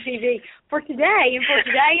people on TV. For today and for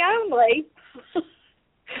today only,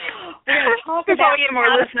 we're going to talk about probably get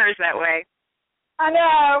more listeners that way. I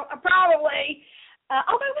know, probably.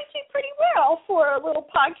 although we do pretty well for a little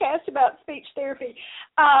podcast about speech therapy.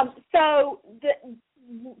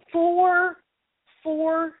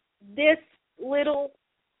 For this little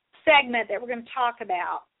segment that we're going to talk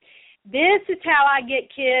about, this is how I get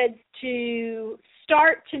kids to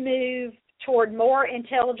start to move toward more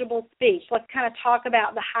intelligible speech. Let's kind of talk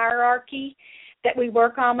about the hierarchy that we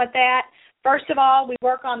work on with that. First of all, we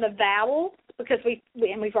work on the vowels because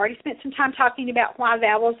we've already spent some time talking about why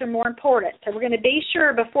vowels are more important. So we're going to be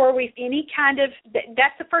sure before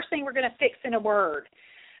that's the first thing we're going to fix in a word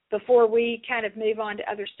before we kind of move on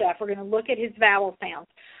to other stuff. We're going to look at his vowel sounds.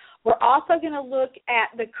 We're also going to look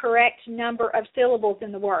at the correct number of syllables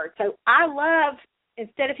in the word. So I love,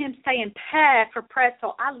 instead of him saying peh for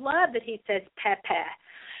pretzel, I love that he says pepe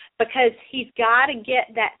because he's got to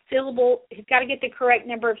get that syllable, he's got to get the correct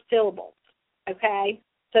number of syllables, okay?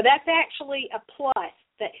 So that's actually a plus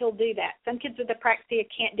that he'll do that. Some kids with apraxia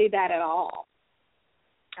can't do that at all.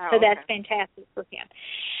 So that's fantastic for him.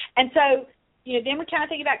 And so, then we're kind of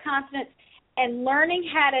thinking about consonants and learning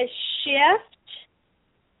how to shift.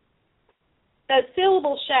 So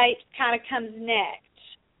syllable shapes kind of comes next.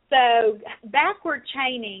 So backward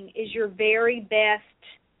chaining is your very best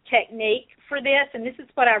technique for this, and this is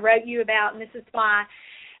what I wrote you about, and this is why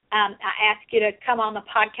I asked you to come on the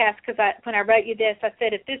podcast because when I wrote you this, I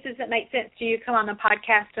said, if this doesn't make sense to you, come on the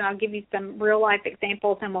podcast and I'll give you some real-life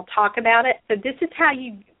examples and we'll talk about it. So this is how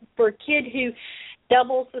for a kid who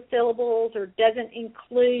doubles the syllables or doesn't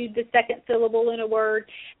include the second syllable in a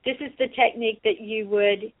word, this is the technique that you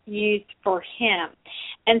would use for him.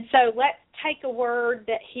 And so let's take a word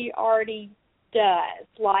that he already does.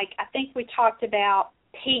 Like I think we talked about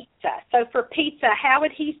pizza. So for pizza, how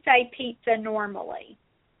would he say pizza normally?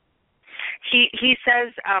 He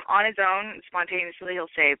says on his own, spontaneously, he'll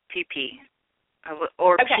say PP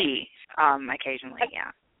or P occasionally,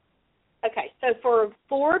 yeah. Okay, so for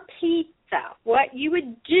pizza, what you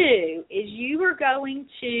would do is you are going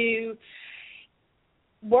to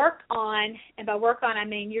work on, and by work on I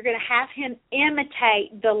mean you're going to have him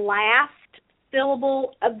imitate the last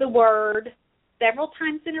syllable of the word several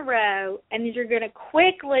times in a row, and then you're going to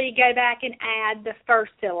quickly go back and add the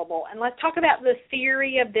first syllable. And let's talk about the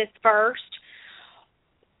theory of this first.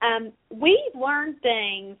 We learn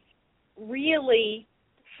things really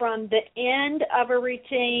from the end of a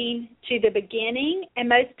routine to the beginning, and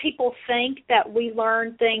most people think that we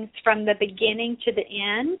learn things from the beginning to the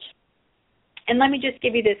end. And let me just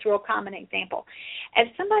give you this real common example.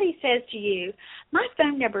 If somebody says to you, my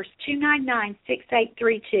phone number is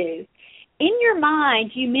 299-6832, in your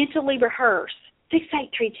mind you mentally rehearse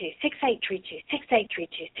 6832, 6832,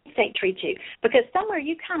 6832, 6832, because somewhere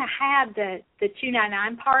you kind of have the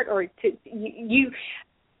 299 part, or you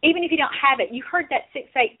even if you don't have it, you heard that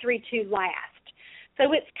 6832 last.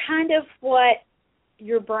 So it's kind of what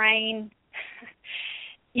your brain,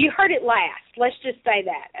 you heard it last. Let's just say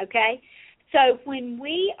that, okay? So when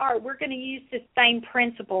we're going to use the same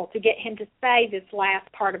principle to get him to say this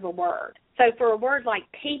last part of a word. So for a word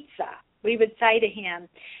like pizza, we would say to him,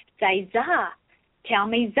 say za, tell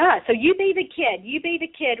me za. So you be the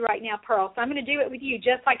kid right now, Pearl. So I'm going to do it with you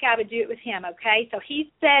just like I would do it with him, okay? So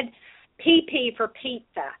he said PP for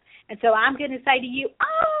pizza. And so I'm going to say to you,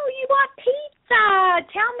 oh, you want pizza.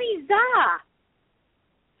 Tell me za.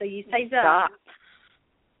 So you say za.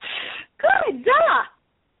 Good, za.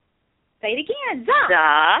 Say it again, za.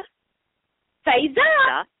 Za. Say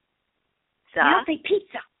za. Za. Now say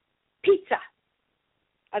pizza. Pizza.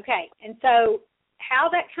 Okay, and so how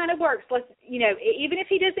that kind of works, even if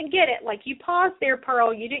he doesn't get it, like you paused there,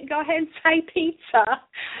 Pearl, you didn't go ahead and say pizza,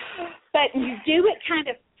 but you do it kind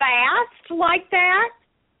of fast like that,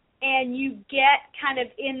 and you get kind of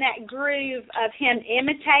in that groove of him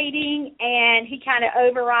imitating, and he kind of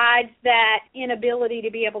overrides that inability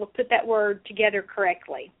to be able to put that word together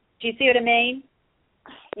correctly. Do you see what I mean?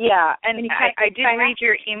 Yeah, and I did read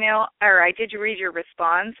your email, or I did read your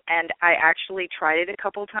response, and I actually tried it a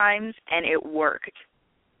couple times, and it worked.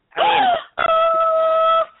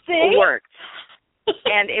 See? It worked.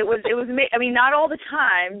 And it was. I mean, not all the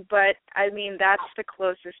time, but I mean that's the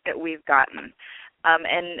closest that we've gotten.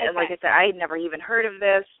 And like I said, I had never even heard of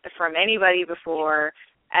this from anybody before,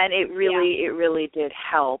 and it really did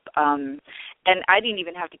help. And I didn't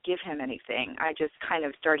even have to give him anything. I just kind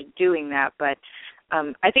of started doing that. But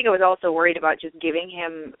I think I was also worried about just having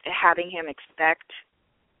him expect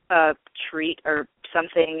a treat or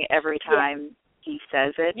something every time he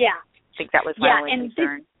says it. Yeah. I think that was my only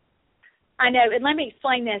concern. I know, and let me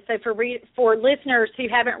explain this. So for listeners who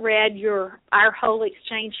haven't read our whole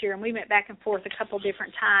exchange here, and we went back and forth a couple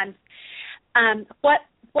different times,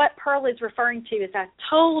 what Pearl is referring to is I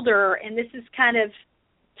told her, and this is kind of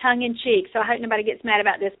tongue-in-cheek, so I hope nobody gets mad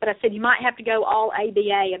about this, but I said you might have to go all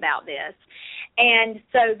ABA about this. And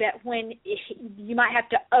so that when you might have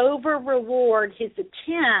to over-reward his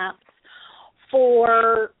attempts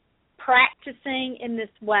for practicing in this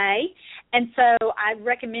way. And so I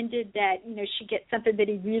recommended that, she get something that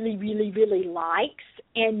he really, really, really likes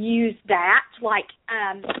and use that, like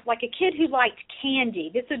a kid who liked candy.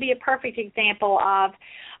 This would be a perfect example of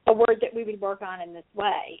a word that we would work on in this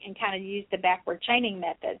way and kind of use the backward chaining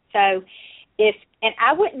method. So and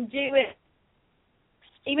I wouldn't do it,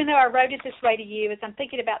 even though I wrote it this way to you, as I'm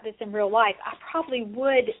thinking about this in real life, I probably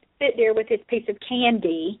would sit there with his piece of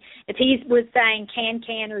candy. If he was saying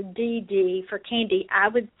can, or D for candy, I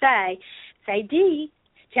would say D,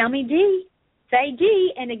 tell me D, say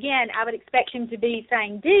D. And again, I would expect him to be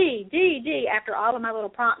saying D after all of my little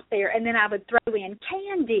prompts there, and then I would throw in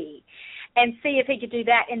candy and see if he could do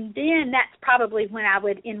that. And then that's probably when I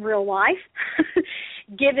would, in real life,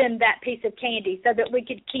 give him that piece of candy so that we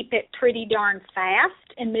could keep it pretty darn fast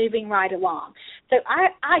and moving right along. So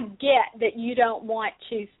I get that you don't want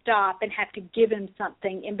to stop and have to give him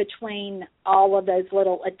something in between all of those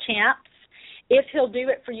little attempts. If he'll do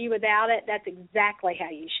it for you without it, that's exactly how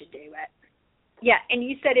you should do it. Yeah, and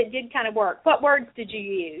you said it did kind of work. What words did you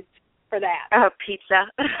use for that? Pizza.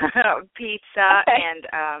 Pizza, okay.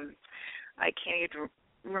 And I can't even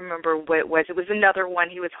remember what it was. It was another one.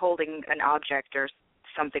 He was holding an object or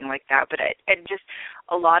something like that. But and just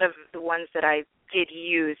a lot of the ones that I did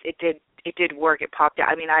use, it did work. It popped out.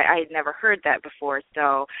 I mean, I had never heard that before,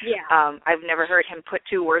 so yeah. I've never heard him put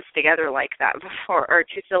two words together like that before, or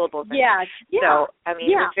two syllables. Yeah. So, I mean,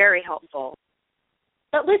 it was very helpful.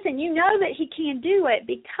 But listen, you know that he can do it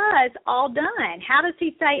because all done. How does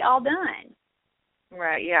he say all done?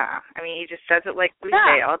 Right, yeah. I mean, he just says it like we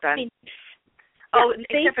say, all done.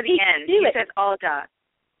 Except for the end. He says all done.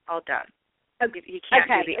 All done. Okay. He can't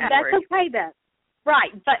do the end word. That's okay, then.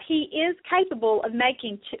 Right, but he is capable of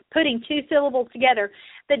putting two syllables together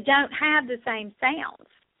that don't have the same sounds,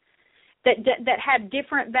 that have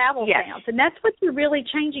different vowel sounds. And that's what you're really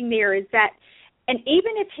changing there is that, and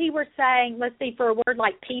even if he were saying, let's see, for a word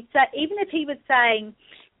like pizza, even if he was saying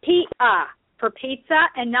P-A for pizza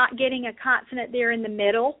and not getting a consonant there in the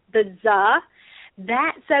middle, the Z,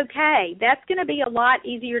 that's okay. That's going to be a lot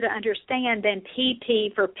easier to understand than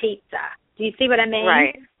PP for pizza. Do you see what I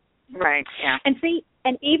mean? Right, yeah. And see,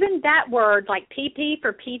 and even that word, like PP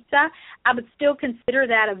for pizza, I would still consider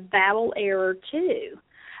that a vowel error too.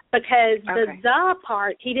 Because the Z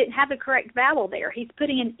part, he didn't have the correct vowel there. He's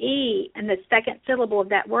putting an E in the second syllable of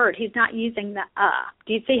that word. He's not using the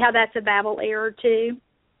Do you see how that's a vowel error too?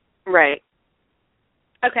 Right.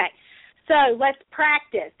 Okay. So let's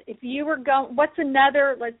practice. If you were going, what's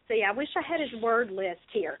another, let's see, I wish I had his word list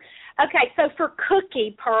here. Okay, so for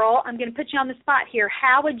cookie, Pearl, I'm going to put you on the spot here.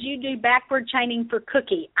 How would you do backward chaining for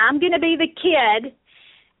cookie? I'm going to be the kid.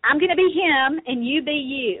 I'm going to be him, and you be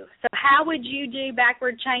you. So how would you do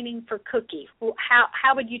backward chaining for cookie?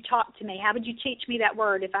 How would you talk to me? How would you teach me that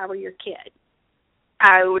word if I were your kid?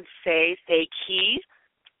 I would say key.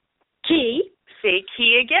 Key. Say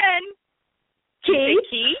key again. Key. Say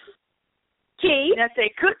key. Key. Now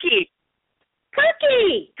say cookie.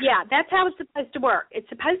 Cookie! Yeah, that's how it's supposed to work. It's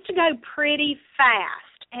supposed to go pretty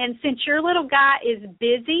fast. And since your little guy is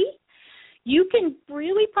busy, you can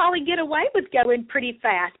really probably get away with going pretty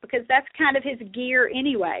fast because that's kind of his gear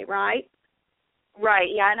anyway, right? Right,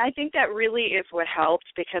 yeah, and I think that really is what helps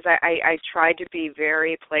because I tried to be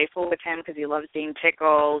very playful with him because he loves being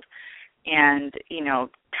tickled and,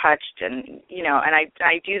 touched and, and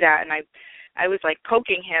I do that and I was like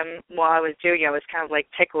poking him while I was doing it. I was kind of like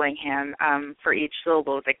tickling him for each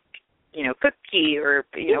syllable. It was like, cookie or,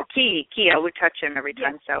 key. I would touch him every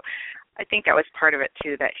time. So I think that was part of it,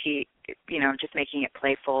 too, that he, just making it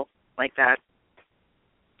playful like that.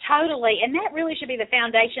 Totally. And that really should be the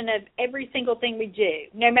foundation of every single thing we do.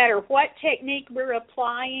 No matter what technique we're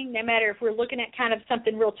applying, no matter if we're looking at kind of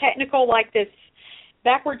something real technical like this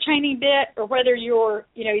backward chaining bit or whether you're,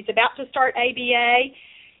 he's about to start ABA,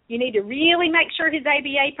 you need to really make sure his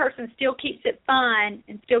ABA person still keeps it fun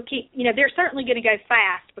and still keep, they're certainly going to go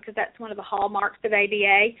fast because that's one of the hallmarks of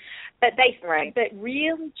ABA, but but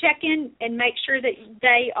really check in and make sure that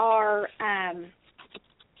they are,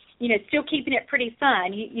 still keeping it pretty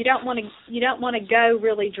fun. You don't want to go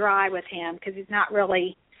really dry with him because he's not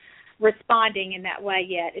really responding in that way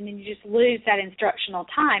yet, and then you just lose that instructional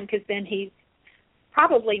time because then he's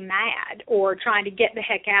probably mad or trying to get the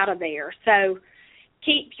heck out of there. So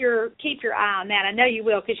keep your eye on that. I know you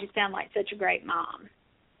will because you sound like such a great mom.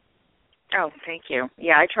 Oh, thank you.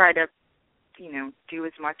 Yeah, I try to do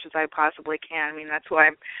as much as I possibly can. I mean, that's why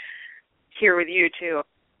I'm here with you too.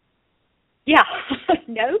 Yeah,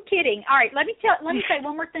 no kidding. All right, let me say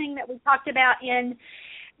one more thing that we talked about in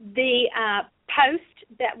the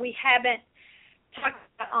post that we haven't talked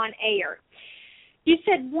about on air. You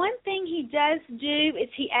said one thing he does do is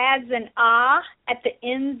he adds an ah at the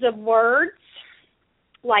ends of words,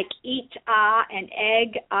 like eat ah and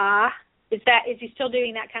egg ah. Is he still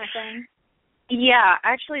doing that kind of thing? Yeah,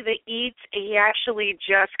 actually the eat, he actually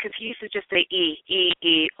because he used to just say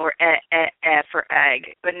e, or for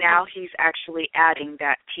egg, but now he's actually adding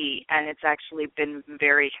that T, and it's actually been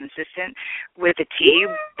very consistent with the T,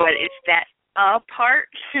 but it's that part,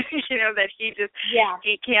 that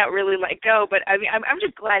he can't really let go. But I mean, I'm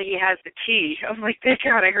just glad he has the T. I'm like, thank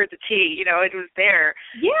God I heard the T. It was there.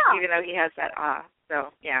 Yeah. Even though he has that So,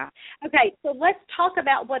 yeah. Okay, so let's talk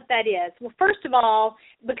about what that is. Well, first of all,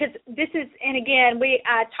 because this is, and again,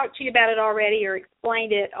 I talked to you about it already or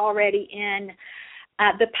explained it already in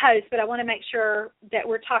the post, but I want to make sure that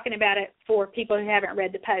we're talking about it for people who haven't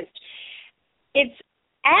read the post. It's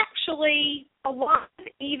actually a lot of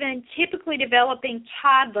even typically developing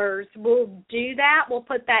toddlers will do that, will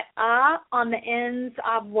put that on the ends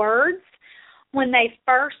of words when they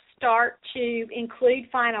first start to include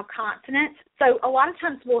final consonants. So a lot of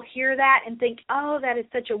times we'll hear that and think, oh, that is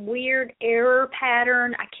such a weird error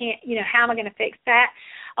pattern. I can't, how am I going to fix that?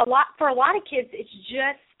 For a lot of kids, it's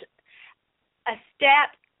just a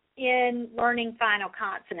step in learning final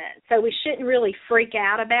consonants. So we shouldn't really freak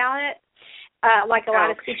out about it, like a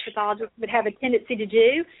lot of speech pathologists would have a tendency to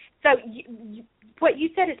do. So what you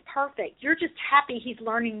said is perfect. You're just happy he's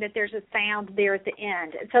learning that there's a sound there at the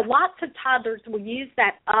end. And so lots of toddlers will use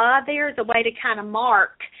that there as a way to kind of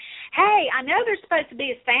mark, hey, I know there's supposed to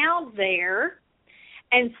be a sound there.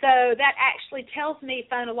 And so that actually tells me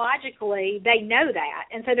phonologically they know that.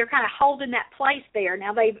 And so they're kind of holding that place there.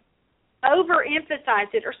 Now they've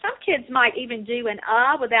overemphasized it, or some kids might even do an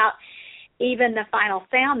without even the final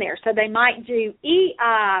sound there. So they might do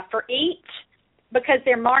for eat because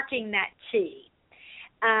they're marking that T.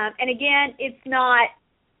 And again, it's not,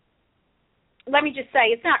 let me just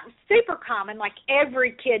say, it's not super common, like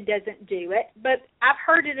every kid doesn't do it, but I've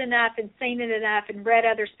heard it enough and seen it enough and read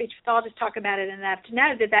other speech pathologists talk about it enough to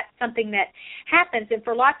know that that's something that happens. And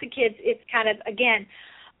for lots of kids, it's kind of, again,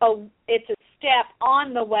 it's a step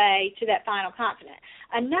on the way to that final consonant.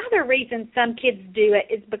 Another reason some kids do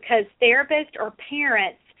it is because therapists or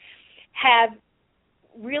parents have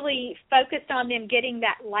really focused on them getting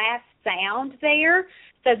that last sound there.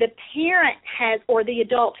 So the parent has, or the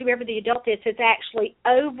adult, whoever the adult is, has actually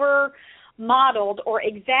over-modeled or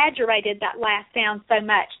exaggerated that last sound so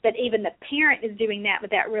much that even the parent is doing that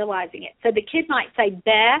without realizing it. So the kid might say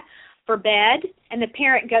be for bed, and the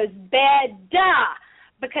parent goes bed-da,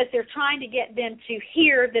 because they're trying to get them to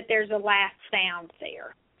hear that there's a last sound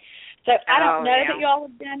there. So I don't know that y'all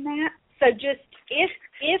have done that. So just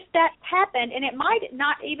if that's happened, and it might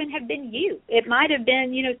not even have been you. It might have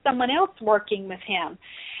been, someone else working with him.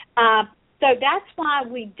 So that's why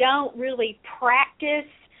we don't really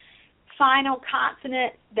practice final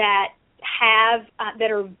consonants that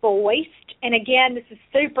are voiced. And again, this is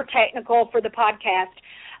super technical for the podcast,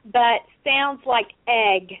 but sounds like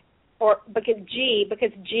egg because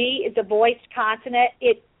G is a voiced consonant.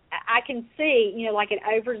 I can see, like an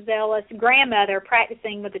overzealous grandmother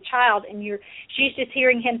practicing with a child, and she's just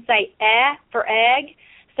hearing him say for egg.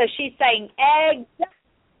 So she's saying egg,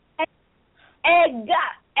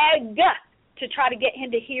 to try to get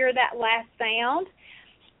him to hear that last sound.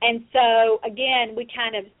 And so, again,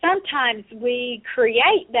 sometimes we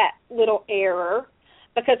create that little error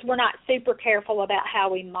because we're not super careful about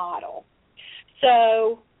how we model.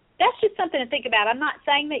 So that's just something to think about. I'm not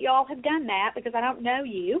saying that y'all have done that because I don't know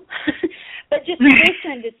you, but just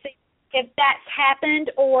listen to see if that's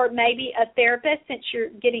happened, or maybe a therapist, since you're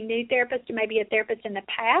getting new therapists, or maybe a therapist in the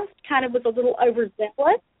past kind of was a little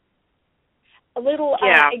overzealous, a little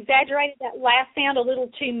exaggerated that last sound a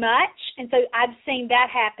little too much, and so I've seen that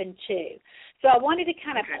happen too. So I wanted to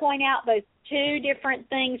kind of point out those two different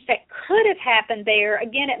things that could have happened there.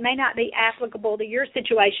 Again, it may not be applicable to your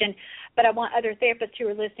situation, but I want other therapists who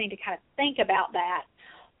are listening to kind of think about that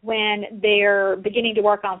when they're beginning to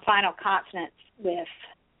work on final consonants with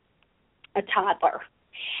a toddler.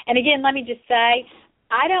 And again, let me just say,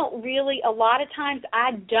 a lot of times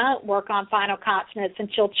I don't work on final consonants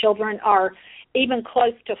until children are even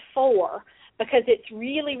close to 4, because it's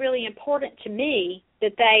really, really important to me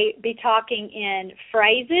that they be talking in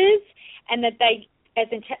phrases, and that they,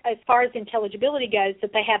 as far as intelligibility goes,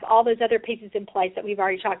 that they have all those other pieces in place that we've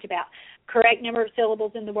already talked about. Correct number of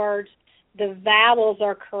syllables in the words, the vowels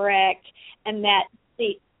are correct and that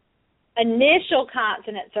the initial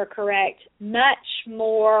consonants are correct, much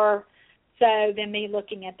more so than me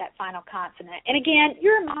looking at that final consonant. And again,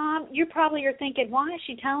 you're a mom. You probably are thinking, why is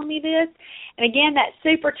she telling me this? And again, that's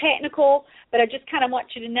super technical, but I just kind of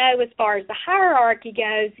want you to know as far as the hierarchy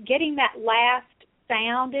goes, getting that last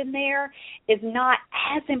sound in there is not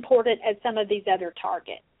as important as some of these other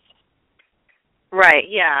targets. Right,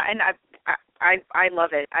 yeah, and I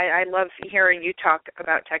love it. I love hearing you talk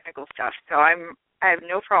about technical stuff, so I have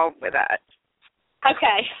no problem with that.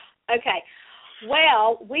 Okay.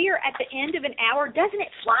 Well, we are at the end of an hour. Doesn't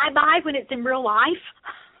it fly by when it's in real life?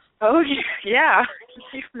 Oh, yeah.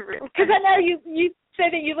 Because I know you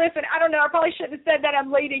said that you listen. I don't know. I probably shouldn't have said that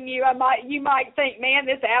I'm leading you. You might think, man,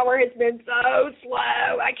 this hour has been so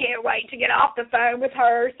slow. I can't wait to get off the phone with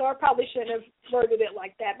her. So I probably shouldn't have worded it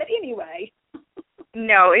like that. But anyway.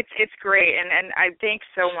 No, it's great, and I thanks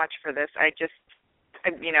so much for this.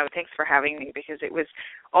 Thanks for having me, because it was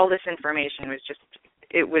all this information was just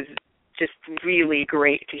really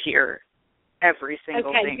great to hear every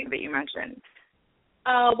single thing that you mentioned.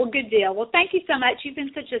 Well, good deal. Well, thank you so much. You've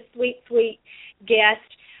been such a sweet, sweet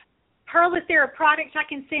guest. Pearl, is there a product I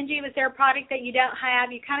can send you? Is there a product that you don't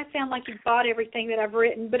have? You kind of sound like you've bought everything that I've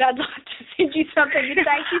written, but I'd love to send you something to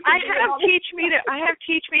thank you for I have Teach Me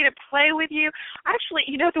to play with you. Actually,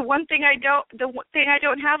 the thing I don't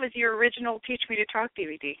have is your original Teach Me to Talk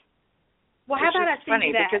DVD. Well, how about I send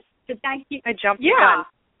you that to thank you? I jumped the gun.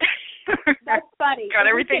 That's funny.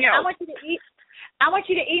 Got everything else. I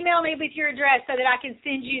want you to email me with your address so that I can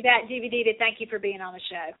send you that DVD to thank you for being on the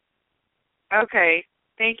show. Okay.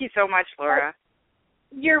 Thank you so much, Laura.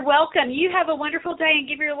 You're welcome. You have a wonderful day, and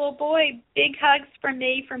give your little boy big hugs from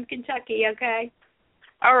me from Kentucky, okay?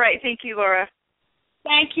 All right. Thank you, Laura.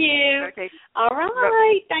 Thank you. Okay. All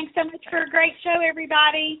right. Thanks so much for a great show,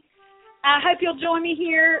 everybody. I hope you'll join me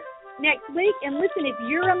here next week. And listen, if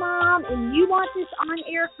you're a mom and you want this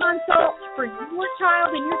on-air consult for your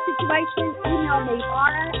child and your situation, email me,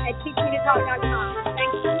 Laura@teachmetotalk.com.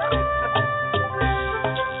 Thanks so much.